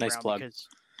about Connor Nice Brown plug. because,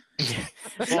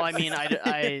 well, I mean,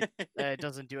 I it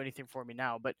doesn't do anything for me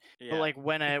now, but like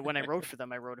when I wrote for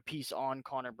them, I wrote a piece on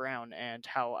Connor Brown and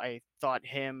how I thought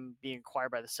him being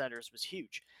acquired by the Senators was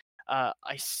huge. I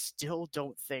still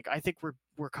don't think. I think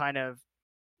we're kind of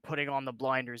putting on the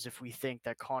blinders if we think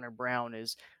that Connor Brown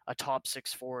is a top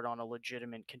six forward on a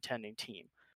legitimate contending team.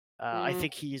 I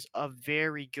think he's a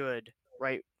very good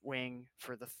right wing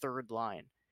for the third line,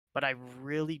 but I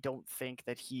really don't think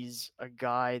that he's a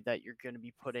guy that you're going to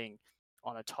be putting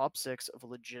on a top six of a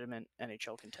legitimate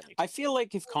NHL contending team. I feel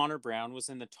like if Connor Brown was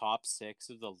in the top six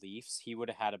of the Leafs, he would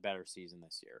have had a better season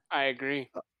this year. I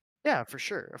agree. Yeah, for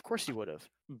sure. Of course he would have.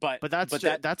 But that's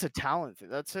a talent thing.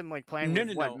 That's him like playing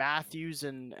with Matthews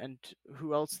and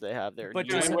who else they have there. But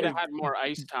He would have had more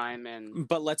ice time.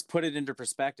 But let's put it into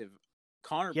perspective.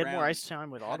 Connor He had Brown more ice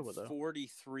time with had Ottawa, though.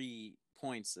 43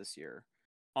 points this year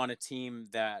on a team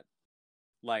that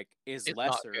is It's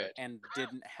lesser and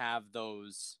didn't have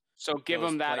those. So give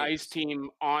him that players. ice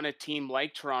team on a team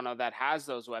like Toronto that has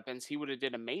those weapons. He would have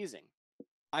did amazing.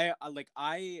 I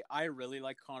really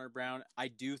like Connor Brown. I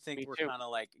do think we're kind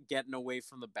of getting away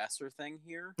from the Boeser thing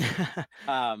here.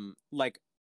 I'm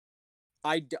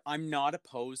not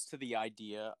opposed to the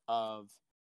idea of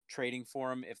trading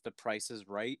for him if the price is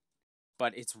right,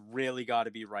 but it's really got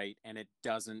to be right and it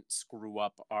doesn't screw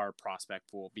up our prospect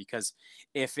pool, because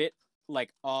if it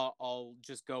I'll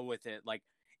just go with it.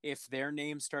 If their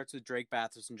name starts with Drake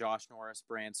Batherson, Josh Norris,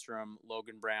 Brandstrom,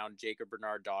 Logan Brown, Jacob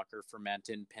Bernard Docker,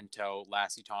 Fermenton, Pinto,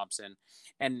 Lassie Thompson,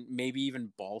 and maybe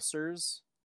even Balsers.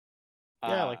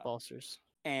 Yeah, I like Balsers.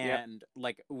 And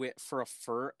for a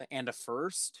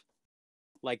first,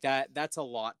 that's a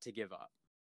lot to give up.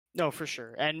 No, for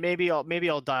sure. And maybe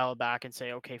I'll dial back and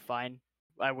say, okay, fine.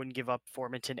 I wouldn't give up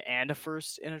Formenton and a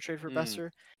first in a trade for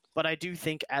Boeser, but I do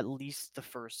think at least the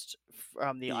first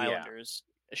from the Islanders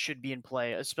should be in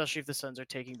play, especially if the Sens are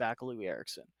taking back Louis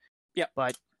Eriksson. Yeah.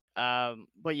 But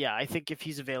yeah, I think if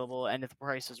he's available and if the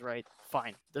price is right,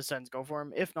 fine. The Sens go for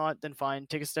him. If not, then fine.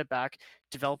 Take a step back,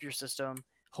 develop your system.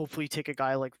 Hopefully take a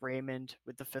guy like Raymond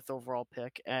with the 5th overall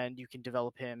pick, and you can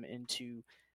develop him into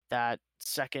that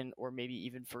second or maybe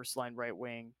even first line right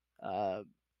wing.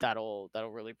 That'll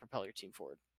really propel your team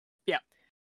forward. Yeah.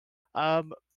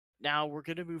 Now we're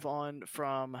gonna move on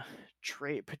from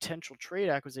potential trade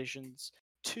acquisitions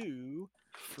to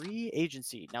free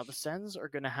agency. Now the Sens are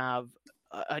gonna have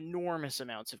enormous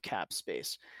amounts of cap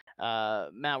space.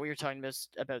 Matt, we were talking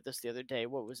about this the other day.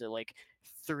 What was it, like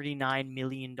 $39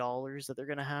 million that they're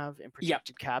gonna have in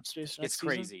projected cap space next season?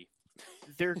 It's crazy.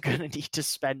 They're gonna need to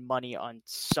spend money on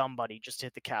somebody just to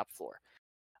hit the cap floor.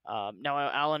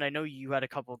 Now, Alan, I know you had a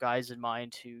couple guys in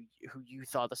mind who you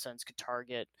thought the Sens could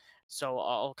target, so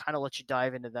I'll kind of let you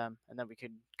dive into them, and then we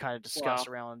could kind of discuss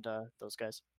around those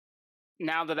guys.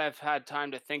 Now that I've had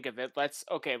time to think of it,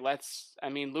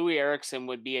 Louis Eriksson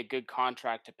would be a good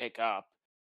contract to pick up.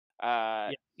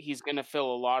 He's going to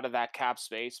fill a lot of that cap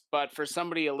space, but for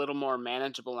somebody a little more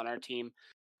manageable on our team,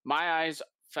 my eyes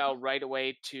fell right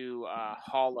away to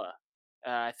Holla.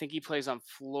 I think he plays on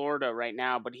Florida right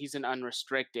now, but he's an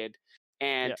unrestricted.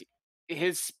 And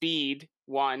his speed,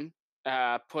 one,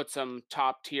 puts him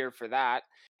top tier for that.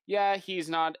 Yeah, he's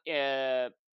not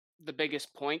the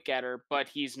biggest point getter, but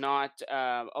he's not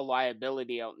a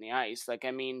liability out in the ice. Like,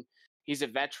 I mean, he's a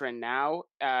veteran now,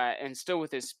 and still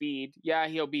with his speed. Yeah,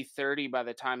 he'll be 30 by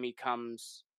the time he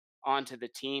comes onto the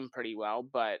team pretty well,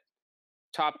 but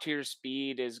top tier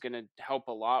speed is going to help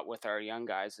a lot with our young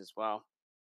guys as well.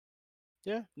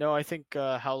 Yeah, no, I think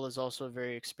Howell is also a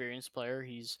very experienced player.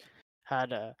 He's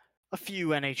had a few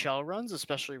NHL runs,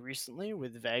 especially recently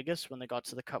with Vegas when they got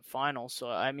to the Cup final. So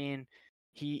I mean,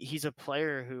 he's a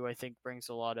player who I think brings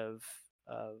a lot of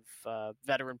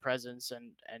veteran presence,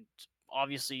 and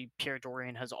obviously Pierre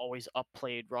Dorian has always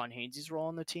upplayed Ron Hainsey's role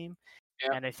on the team.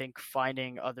 Yep. And I think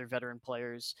finding other veteran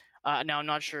players. Now I'm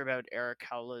not sure about Eric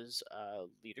Howlah's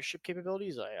leadership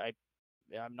capabilities.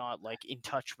 I'm not like in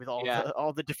touch with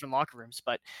all the different locker rooms,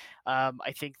 but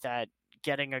I think that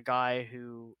getting a guy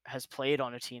who has played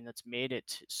on a team that's made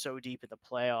it so deep in the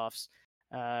playoffs,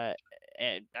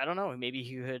 and I don't know, maybe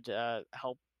he could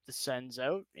help the Sens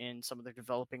out in some of the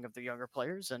developing of the younger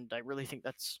players, and I really think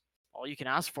that's all you can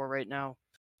ask for right now,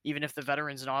 even if the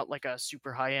veteran's not like a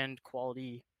super high end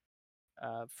quality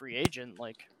free agent.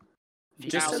 Like,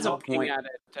 Just as a point, at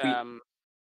it,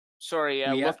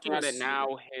 looking at it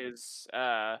now,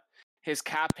 his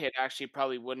cap hit actually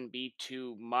probably wouldn't be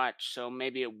too much, so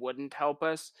maybe it wouldn't help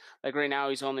us. Like right now,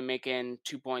 he's only making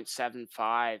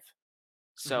 2.75,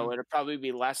 so it'd probably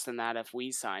be less than that if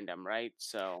we signed him, right?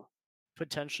 So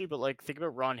potentially, but like think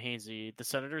about Ron Hainsey. The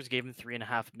Senators gave him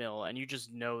 $3.5 million, and you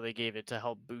just know they gave it to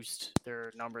help boost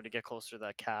their number to get closer to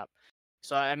that cap.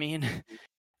 So I mean,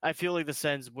 I feel like the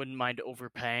Sens wouldn't mind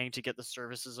overpaying to get the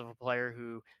services of a player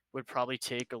who would probably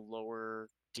take a lower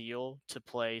deal to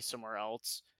play somewhere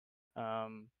else,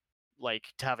 like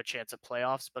to have a chance at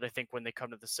playoffs. But I think when they come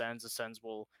to the Sens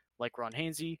will, like Ron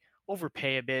Hainsey,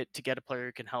 overpay a bit to get a player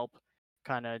who can help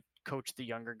kind of coach the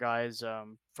younger guys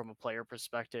from a player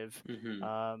perspective,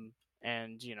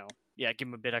 and give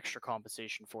them a bit extra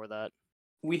compensation for that.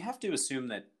 We have to assume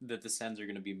that the Sens are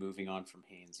going to be moving on from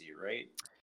Hainsey, right?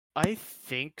 I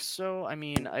think so. I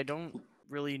mean, I don't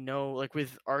really know. Like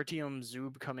with Artyom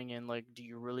Zub coming in, like, do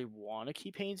you really want to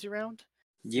keep Haynes around?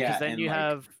 Yeah, because then and you like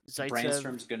have Zaitsev.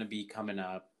 Brandstrom's going to be coming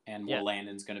up, and Yeah.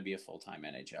 Wolanin's going to be a full-time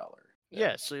NHLer.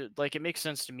 Yeah, so like it makes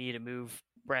sense to me to move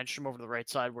Brandstrom over to the right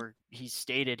side where he's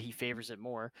stated he favors it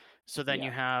more. So then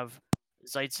you have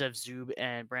Zaitsev, Zub,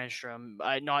 and Brandstrom,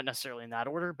 not necessarily in that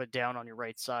order, but down on your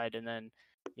right side, and then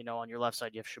on your left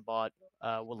side you have Shabbat,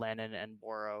 Wolanin, and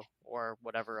Boro, or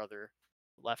whatever other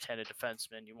left-handed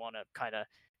defenseman you want to kind of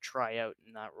try out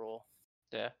in that role.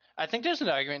 Yeah, I think there's an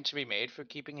argument to be made for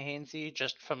keeping Hainsey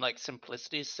just from like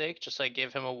simplicity's sake. Just like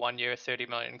give him a 1 year, $30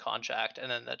 million contract, and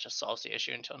then that just solves the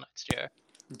issue until next year.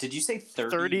 Did you say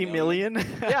 30 million?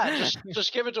 Yeah,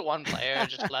 just give it to one player.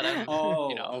 Just let him.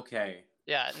 Okay.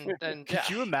 Yeah, and then could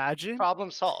you imagine? Problem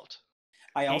solved.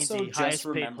 I also Hainsey, just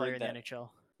player remembered in that the NHL.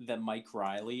 that Mike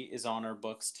Riley is on our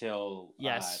books till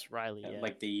Riley,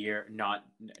 like the year, not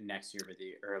next year, but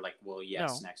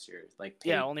next year, like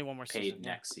only one more paid season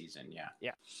next season. Yeah.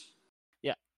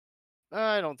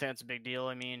 I don't think that's a big deal.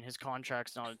 I mean, his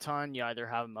contract's not a ton. You either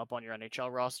have him up on your NHL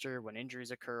roster when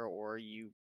injuries occur, or I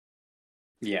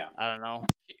don't know,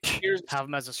 have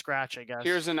him as a scratch, I guess.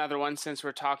 Here's another one, since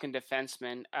we're talking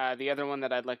defensemen. The other one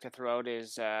that I'd like to throw out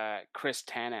is Chris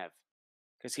Tanev,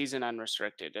 because he's an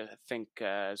unrestricted, I think,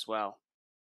 as well.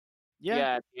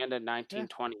 Yeah, at the end of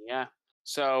 1920,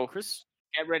 So Chris,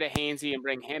 get rid of Hainsey and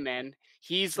bring him in.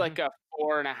 He's like a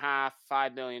 $4.5,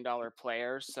 $5 million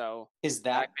player. So is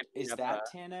that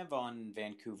Tanev on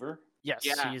Vancouver? Yes,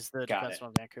 he's the defenseman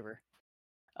on Vancouver.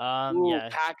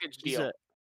 Package deal.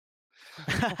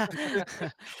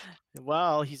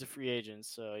 Well, he's a free agent,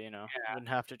 so wouldn't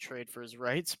have to trade for his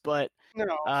rights. But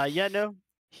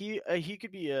he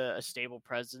could be a stable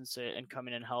presence and come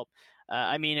in and help.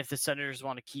 I mean, if the Senators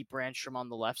want to keep Brandstrom on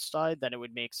the left side, then it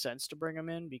would make sense to bring him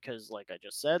in because, like I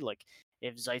just said, like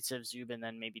if Zaitsev, Zub, and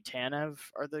then maybe Tanev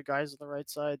are the guys on the right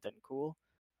side, then cool.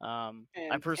 I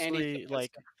personally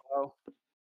like.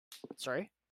 Sorry.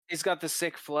 He's got the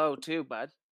sick flow too, bud.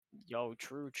 Yo,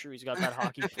 true. He's got that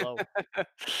hockey flow.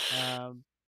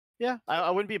 Yeah,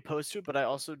 I wouldn't be opposed to it, but I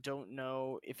also don't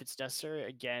know if it's necessary.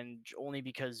 Again, only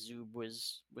because Zub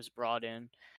was brought in.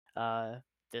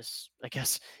 This, I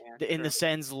guess, in the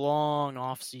Sens' long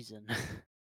off season.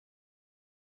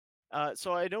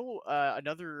 So I know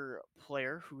another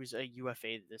player who is a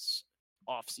UFA this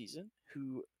off season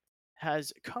who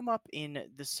has come up in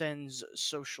the Sens'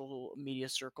 social media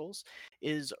circles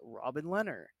is Robin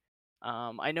Lehner.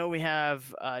 I know we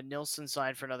have Nilsson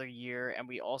signed for another year, and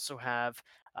we also have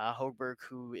Hogberg,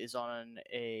 who is on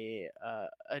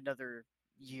another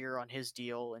year on his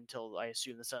deal until I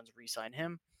assume the Sens re-sign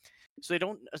him. So they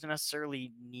don't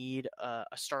necessarily need a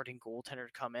starting goaltender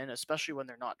to come in, especially when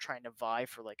they're not trying to vie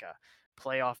for like a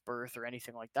playoff berth or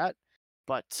anything like that.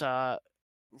 But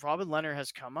Robin Leonard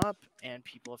has come up, and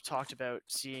people have talked about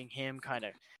seeing him kind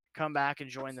of come back and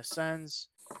join the Sens.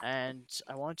 And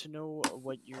I want to know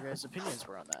what your guys' opinions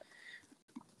were on that.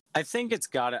 I think it's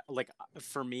gotta, like,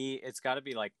 for me, it's gotta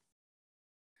be like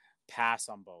pass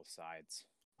on both sides.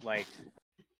 Like,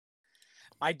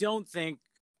 I don't think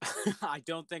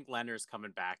Leonard's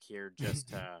coming back here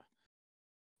just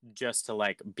to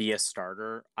like be a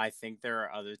starter. I think there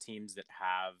are other teams that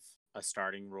have a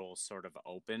starting role sort of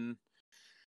open.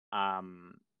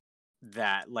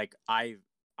 That like I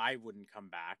wouldn't come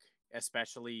back,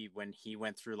 especially when he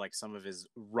went through like some of his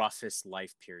roughest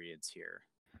life periods here.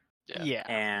 Yeah.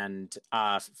 And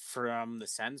from the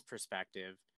Sens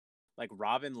perspective, like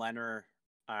Robin Leonard,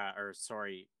 Robin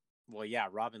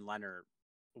Leonard,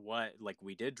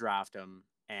 we did draft him,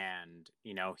 and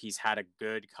he's had a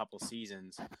good couple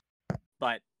seasons,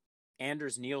 but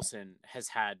Anders Nielsen has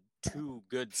had 2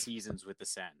 good seasons with the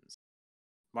Sens.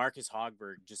 Marcus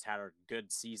Hogberg just had a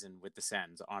good season with the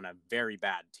Sens on a very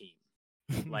bad team.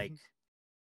 Like,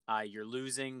 you're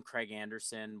losing Craig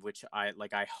Anderson, which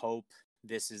I hope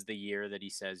this is the year that he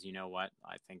says, you know what,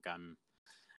 I think I'm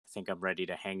ready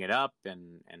to hang it up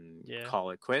and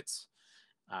call it quits.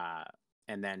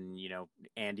 And then,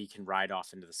 Andy can ride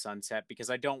off into the sunset, because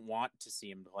I don't want to see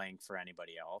him playing for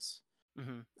anybody else.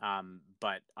 Mm-hmm.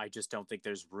 But I just don't think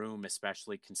there's room,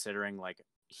 especially considering like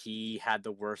he had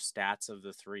the worst stats of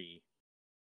the 3,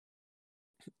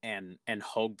 and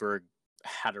Hogberg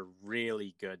had a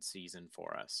really good season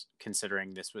for us,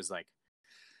 considering this was like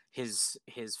his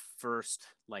first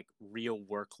like real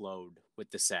workload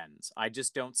with the Sens. I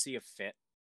just don't see a fit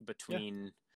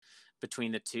between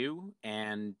the two,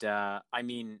 and I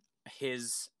mean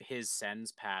his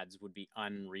Sens pads would be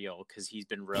unreal, because he's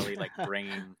been really like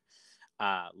bringing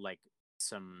like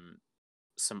some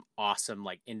awesome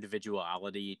like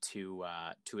individuality to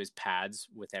his pads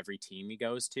with every team he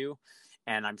goes to,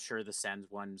 and I'm sure the Sens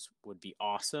ones would be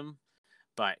awesome.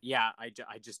 But yeah, I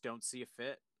just don't see a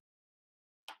fit.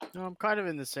 No, I'm kind of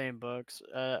in the same books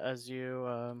as you,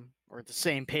 or the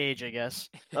same page, I guess,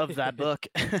 of that book.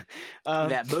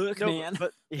 That book, no, man.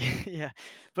 But yeah,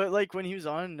 but like when he was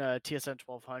on TSN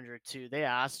 1200 too, they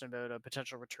asked him about a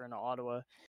potential return to Ottawa,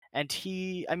 and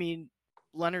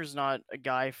Leonard's not a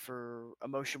guy for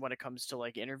emotion when it comes to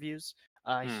like interviews.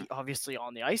 He obviously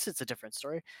on the ice, it's a different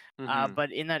story.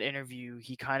 But in that interview,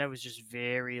 he kind of was just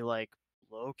very like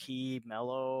low key,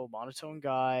 mellow, monotone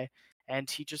guy. And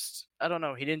he just, I don't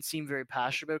know, he didn't seem very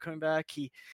passionate about coming back.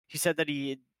 He said that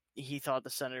he thought the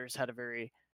Senators had a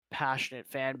very passionate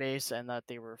fan base and that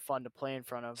they were fun to play in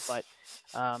front of. But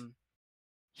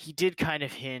he did kind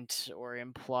of hint or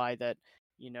imply that,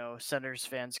 Senators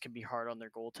fans can be hard on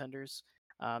their goaltenders.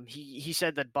 He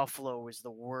said that Buffalo was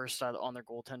the worst on their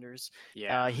goaltenders.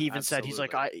 Yeah, he even said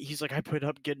absolutely. he's like I put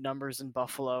up good numbers in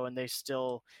Buffalo and they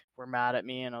still were mad at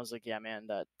me, and I was like, yeah, man,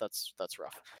 that's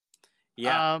rough.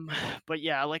 Yeah. But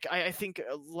yeah, like I think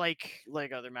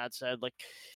like other Matt said, like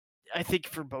I think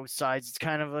for both sides it's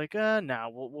kind of like no,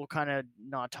 we'll kind of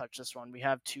not touch this one. We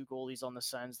have 2 goalies on the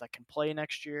Sens that can play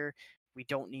next year. We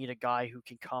don't need a guy who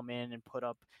can come in and put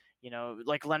up,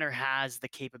 like Leonard has the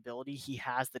capability, he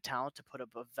has the talent to put up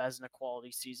a Vezina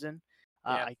quality season.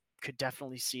 I could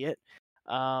definitely see it.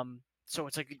 So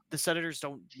it's like the Senators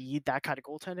don't need that kind of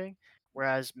goaltending.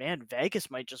 Whereas, man,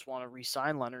 Vegas might just want to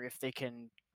re-sign Leonard if they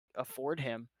can afford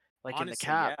him, like honestly, in the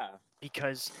cap, yeah.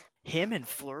 because him and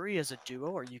Fleury as a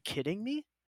duo, are you kidding me?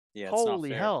 Yeah,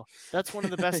 holy hell, that's one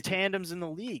of the best tandems in the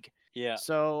league. Yeah.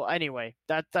 So anyway,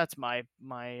 that's my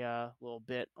little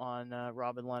bit on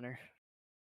Robin Leonard.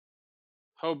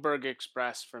 Hoburg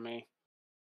Express for me.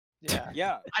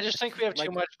 Yeah. I just think we have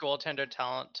too much goaltender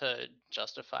talent to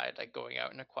justify like going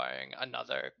out and acquiring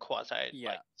another quasi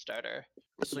like starter.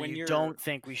 So you don't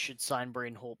think we should sign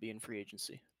Braden Holtby in free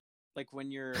agency? Like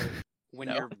when your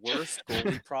worst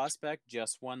goalie prospect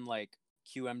just won like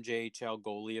QMJHL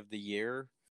goalie of the year,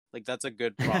 like that's a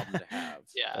good problem to have.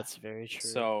 Yeah, that's very true.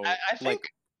 So I think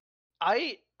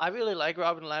I really like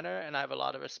Robin Leonard, and I have a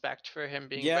lot of respect for him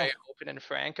being very open and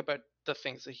frank about the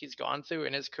things that he's gone through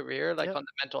in his career, like on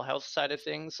the mental health side of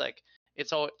things. Like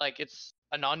it's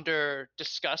an under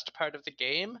discussed part of the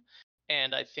game,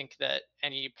 and I think that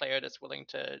any player that's willing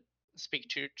to speak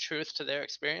to truth to their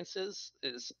experiences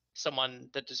is someone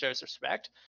that deserves respect.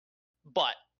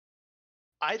 But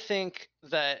I think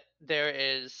that there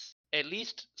is at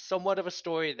least somewhat of a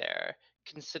story there,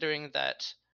 considering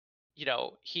that,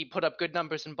 he put up good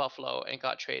numbers in Buffalo and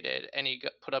got traded, and he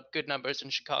put up good numbers in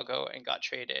Chicago and got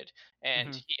traded, and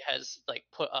Mhm. he has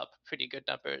put up pretty good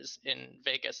numbers in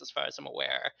Vegas, as far as I'm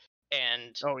aware,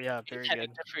 and Oh yeah, he's very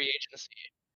heading good. to free agency.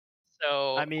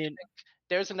 So I I mean, think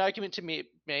there's an argument to be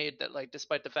made that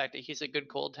despite the fact that he's a good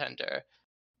goaltender,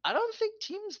 I don't think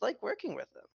teams like working with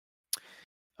him.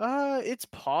 it's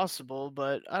possible,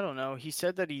 but I don't know. He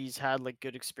said that he's had like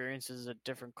good experiences at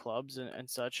different clubs and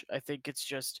such. I think it's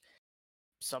just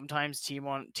sometimes teams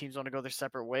want to go their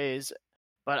separate ways.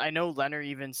 But I know Leonard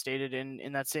even stated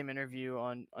in that same interview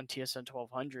on TSN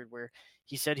 1200 where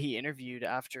he said he interviewed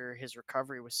after his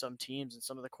recovery with some teams, and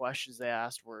some of the questions they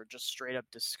asked were just straight up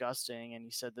disgusting, and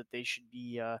he said that they should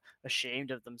be ashamed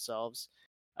of themselves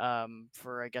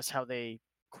for I guess how they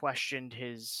questioned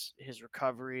his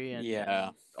recovery and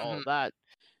all Mhm. of that.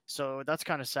 So that's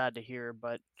kind of sad to hear,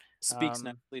 but Speaks um,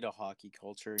 nicely to hockey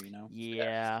culture, you know.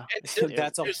 yeah,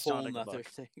 That's a it's not whole a good nother look.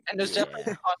 thing. And there's definitely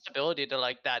Yeah. a possibility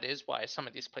that that is why some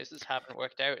of these places haven't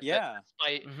worked out. That Yeah.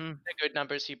 despite Hmm. the good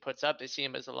numbers he puts up, they see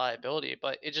him as a liability.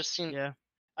 But it just seems, Yeah.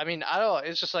 I mean, I don't know.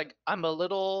 It's just I'm a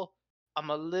little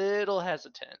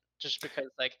hesitant, just because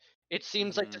it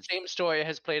seems like the Mhm. same story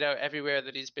has played out everywhere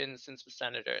that he's been since the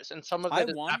Senators, and some of I that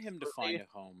is want him to find absolutely. a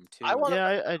home I too. want him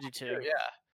Yeah, to I do too. yeah.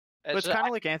 But It's it's just, kind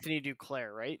of like Anthony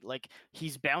Duclair, right? Like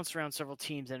he's bounced around several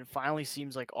teams, and it finally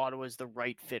seems like Ottawa is the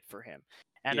right fit for him.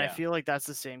 And I Yeah. feel like that's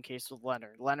the same case with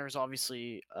Leonard. Leonard's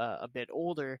obviously a bit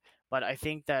older, but I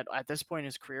think that at this point in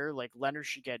his career, like Leonard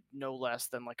should get no less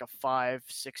than like a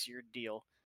 5-6 year deal.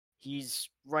 He's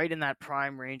right in that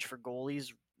prime range for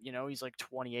goalies. He's like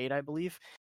 28, I believe.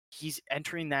 He's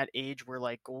entering that age where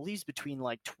like goalies between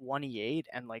like 28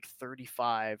 and like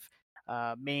 35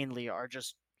 mainly are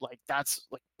just like that's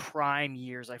like prime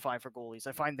years I find for goalies.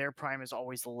 I find their prime is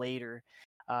always later,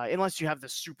 unless you have the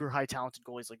super high talented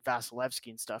goalies like Vasilevsky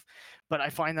and stuff. But I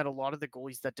find that a lot of the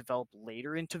goalies that develop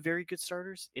later into very good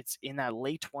starters, it's in that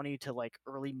late 20 to like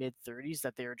early mid 30s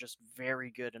that they are just very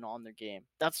good and on their game.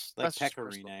 That's Like just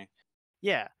personal. Pecorine.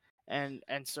 Yeah. And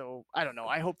so I don't know.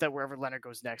 I hope that wherever Leonard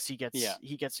goes next, he Yeah.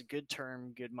 gets a good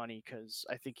term, good money, because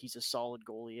I think he's a solid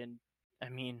goalie. And I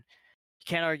mean, you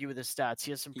can't argue with his stats.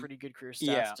 He has some pretty good career stats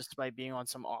Yeah. despite being on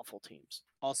some awful teams.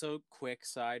 Also, quick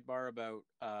sidebar about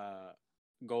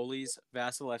goalies.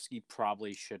 Vasilevsky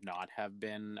probably should not have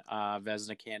been a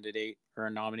Vezina candidate or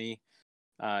a nominee,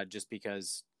 just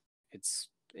because it's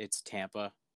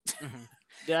Tampa. Mm-hmm.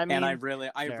 Yeah, I And mean, I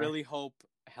fair. really hope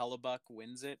Hellebuck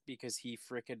wins it because he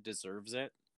frickin' deserves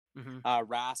it. Mm-hmm.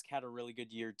 Rask had a really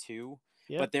good year too,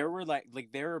 Yeah. but there were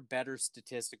there are better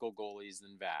statistical goalies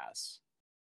than Vass.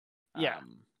 Yeah.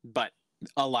 But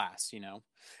alas,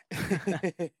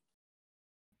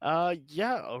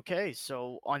 Yeah, okay.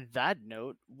 So on that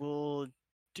note, we'll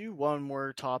do one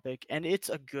more topic, and it's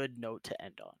a good note to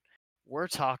end on. We're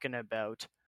talking about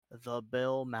the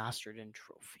Bill Masterton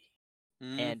Trophy.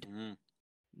 And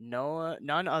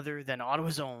none other than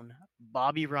Ottawa's own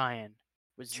Bobby Ryan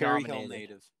was Cherry Hill nominated.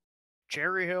 native.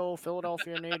 Cherry Hill,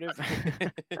 Philadelphia native.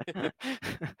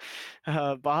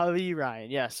 Bobby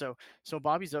Ryan. Yeah, so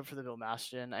Bobby's up for the Bill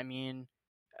Masterton. I mean,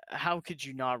 how could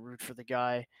you not root for the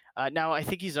guy? Now, I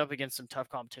think he's up against some tough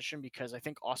competition because I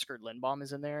think Oscar Lindbaum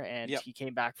is in there and Yep. he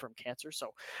came back from cancer.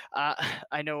 So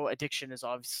I know addiction is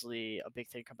obviously a big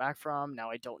thing to come back from. Now,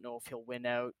 I don't know if he'll win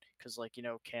out because,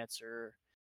 cancer,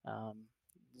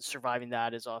 surviving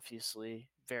that is obviously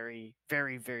very,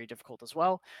 very, very difficult as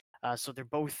well. So they're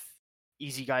both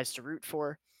easy guys to root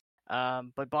for.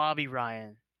 But Bobby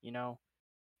Ryan,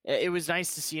 it was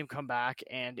nice to see him come back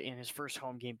and in his first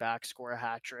home game back score a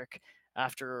hat trick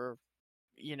after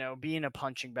being a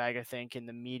punching bag, I think, in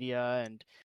the media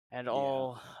and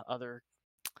all other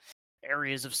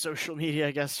areas of social media,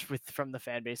 I guess, from the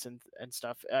fan base and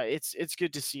stuff. It's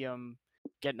good to see him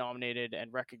get nominated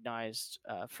and recognized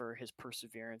for his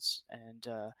perseverance and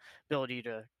ability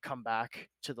to come back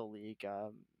to the league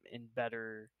in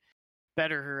better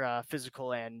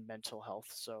physical and mental health.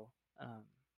 So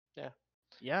yeah.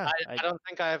 yeah, I don't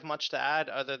think I have much to add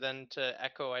other than to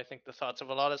echo, I think, the thoughts of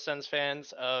a lot of Sens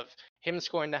fans of him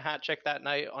scoring the hat trick that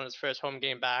night on his first home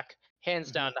game back.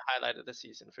 Hands down, the highlight of the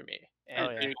season for me. And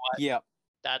Oh, yeah. you know what? Yeah.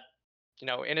 That,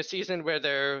 in a season where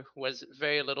there was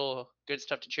very little good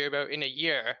stuff to cheer about, in a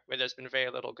year where there's been very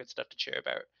little good stuff to cheer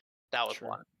about, that was True.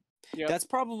 one. Yep. That's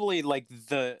probably it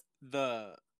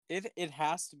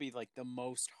has to be like the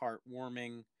most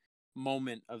heartwarming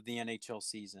moment of the NHL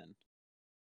season.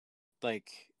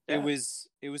 Like Yeah. it was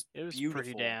It was beautiful.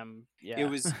 pretty damn. Yeah. It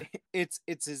was it's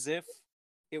as if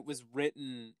it was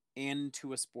written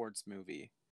into a sports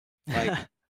movie. Like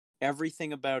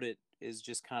everything about it is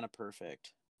just kind of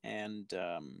perfect. And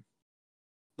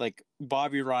like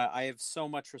Bobby Ryan, I have so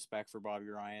much respect for Bobby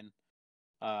Ryan,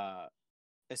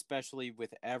 especially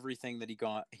with everything that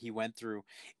he went through,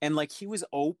 and like he was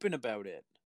open about it.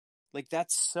 Like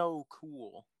that's so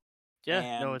cool.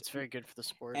 Yeah, no, it's very good for the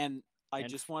sport. And I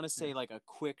just want to say like a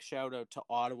quick shout out to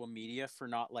Ottawa media for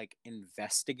not like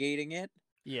investigating it.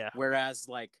 Yeah. Whereas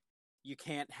like you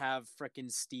can't have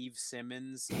frickin' Steve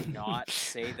Simmons not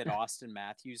say that Austin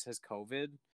Matthews has COVID.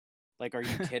 Like, are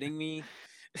you kidding me?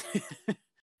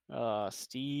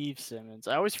 Steve Simmons.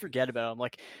 I always forget about him.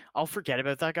 Like, I'll forget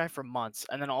about that guy for months,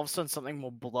 and then all of a sudden something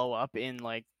will blow up in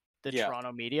like the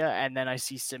Toronto media, and then I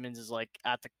see Simmons is like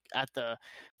at the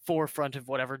forefront of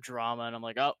whatever drama, and I'm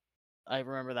like, oh, I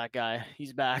remember that guy.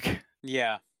 He's back.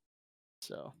 Yeah.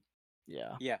 So,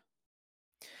 yeah. Yeah.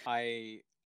 I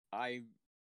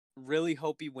really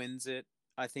hope he wins it.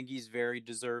 I think he's very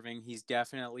deserving. He's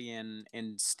definitely in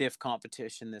stiff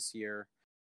competition this year.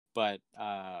 But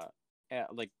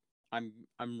like I'm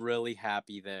really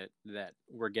happy that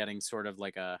we're getting sort of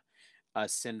like a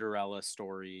Cinderella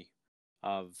story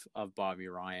of Bobby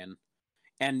Ryan.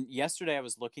 And yesterday I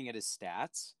was looking at his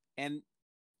stats, and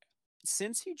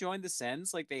since he joined the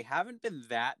Sens, like they haven't been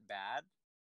that bad.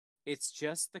 It's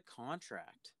just the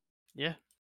contract. Yeah.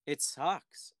 It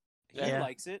sucks. He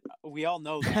likes it. We all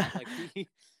know that. Like he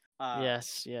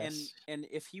yes. And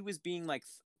if he was being like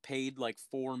paid like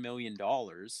 $4 million,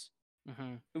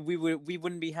 mm-hmm. we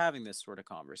wouldn't be having this sort of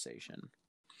conversation.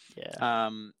 Yeah.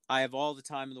 I have all the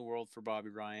time in the world for Bobby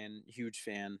Ryan. Huge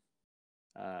fan.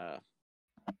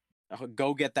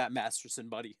 Go get that Masterson,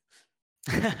 buddy.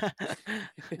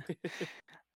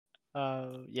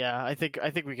 Yeah, I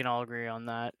think we can all agree on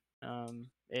that.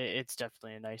 It's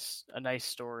definitely a nice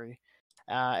story.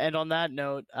 And on that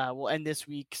note, we'll end this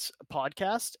week's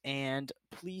podcast. And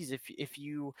please, if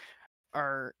you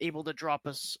are able to drop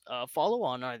us a follow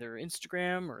on either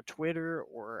Instagram or Twitter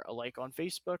or a like on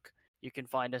Facebook, you can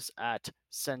find us at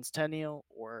Senstennial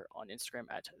or on Instagram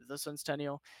at the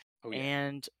Senstennial. Oh, yeah.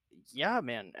 And yeah,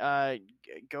 man,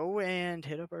 go and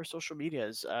hit up our social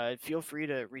medias. Feel free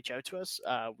to reach out to us.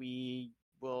 We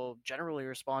will generally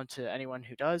respond to anyone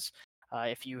who does.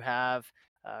 If you have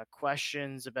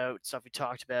questions about stuff we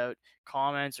talked about,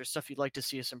 comments, or stuff you'd like to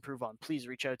see us improve on, please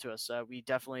reach out to us. We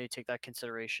definitely take that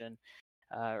consideration,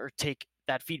 or take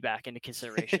that feedback into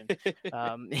consideration.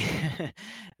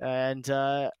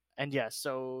 And yeah,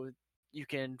 so you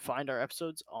can find our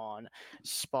episodes on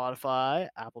Spotify,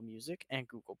 Apple Music, and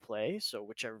Google Play. So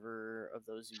whichever of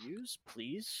those you use,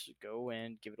 please go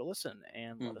and give it a listen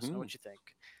and let us know what you think.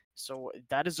 So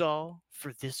that is all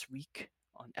for this week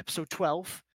on episode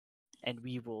 12. And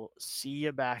we will see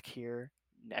you back here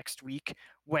next week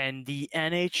when the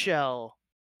NHL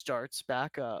starts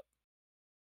back up.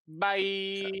 Bye.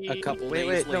 A couple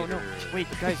days later. No. Wait,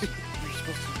 guys, you're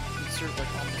supposed to insert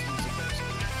like ominous music there.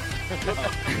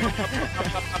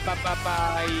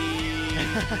 Bye.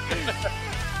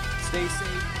 Stay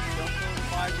safe. Don't go to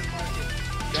the Market.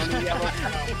 Don't yell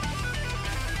at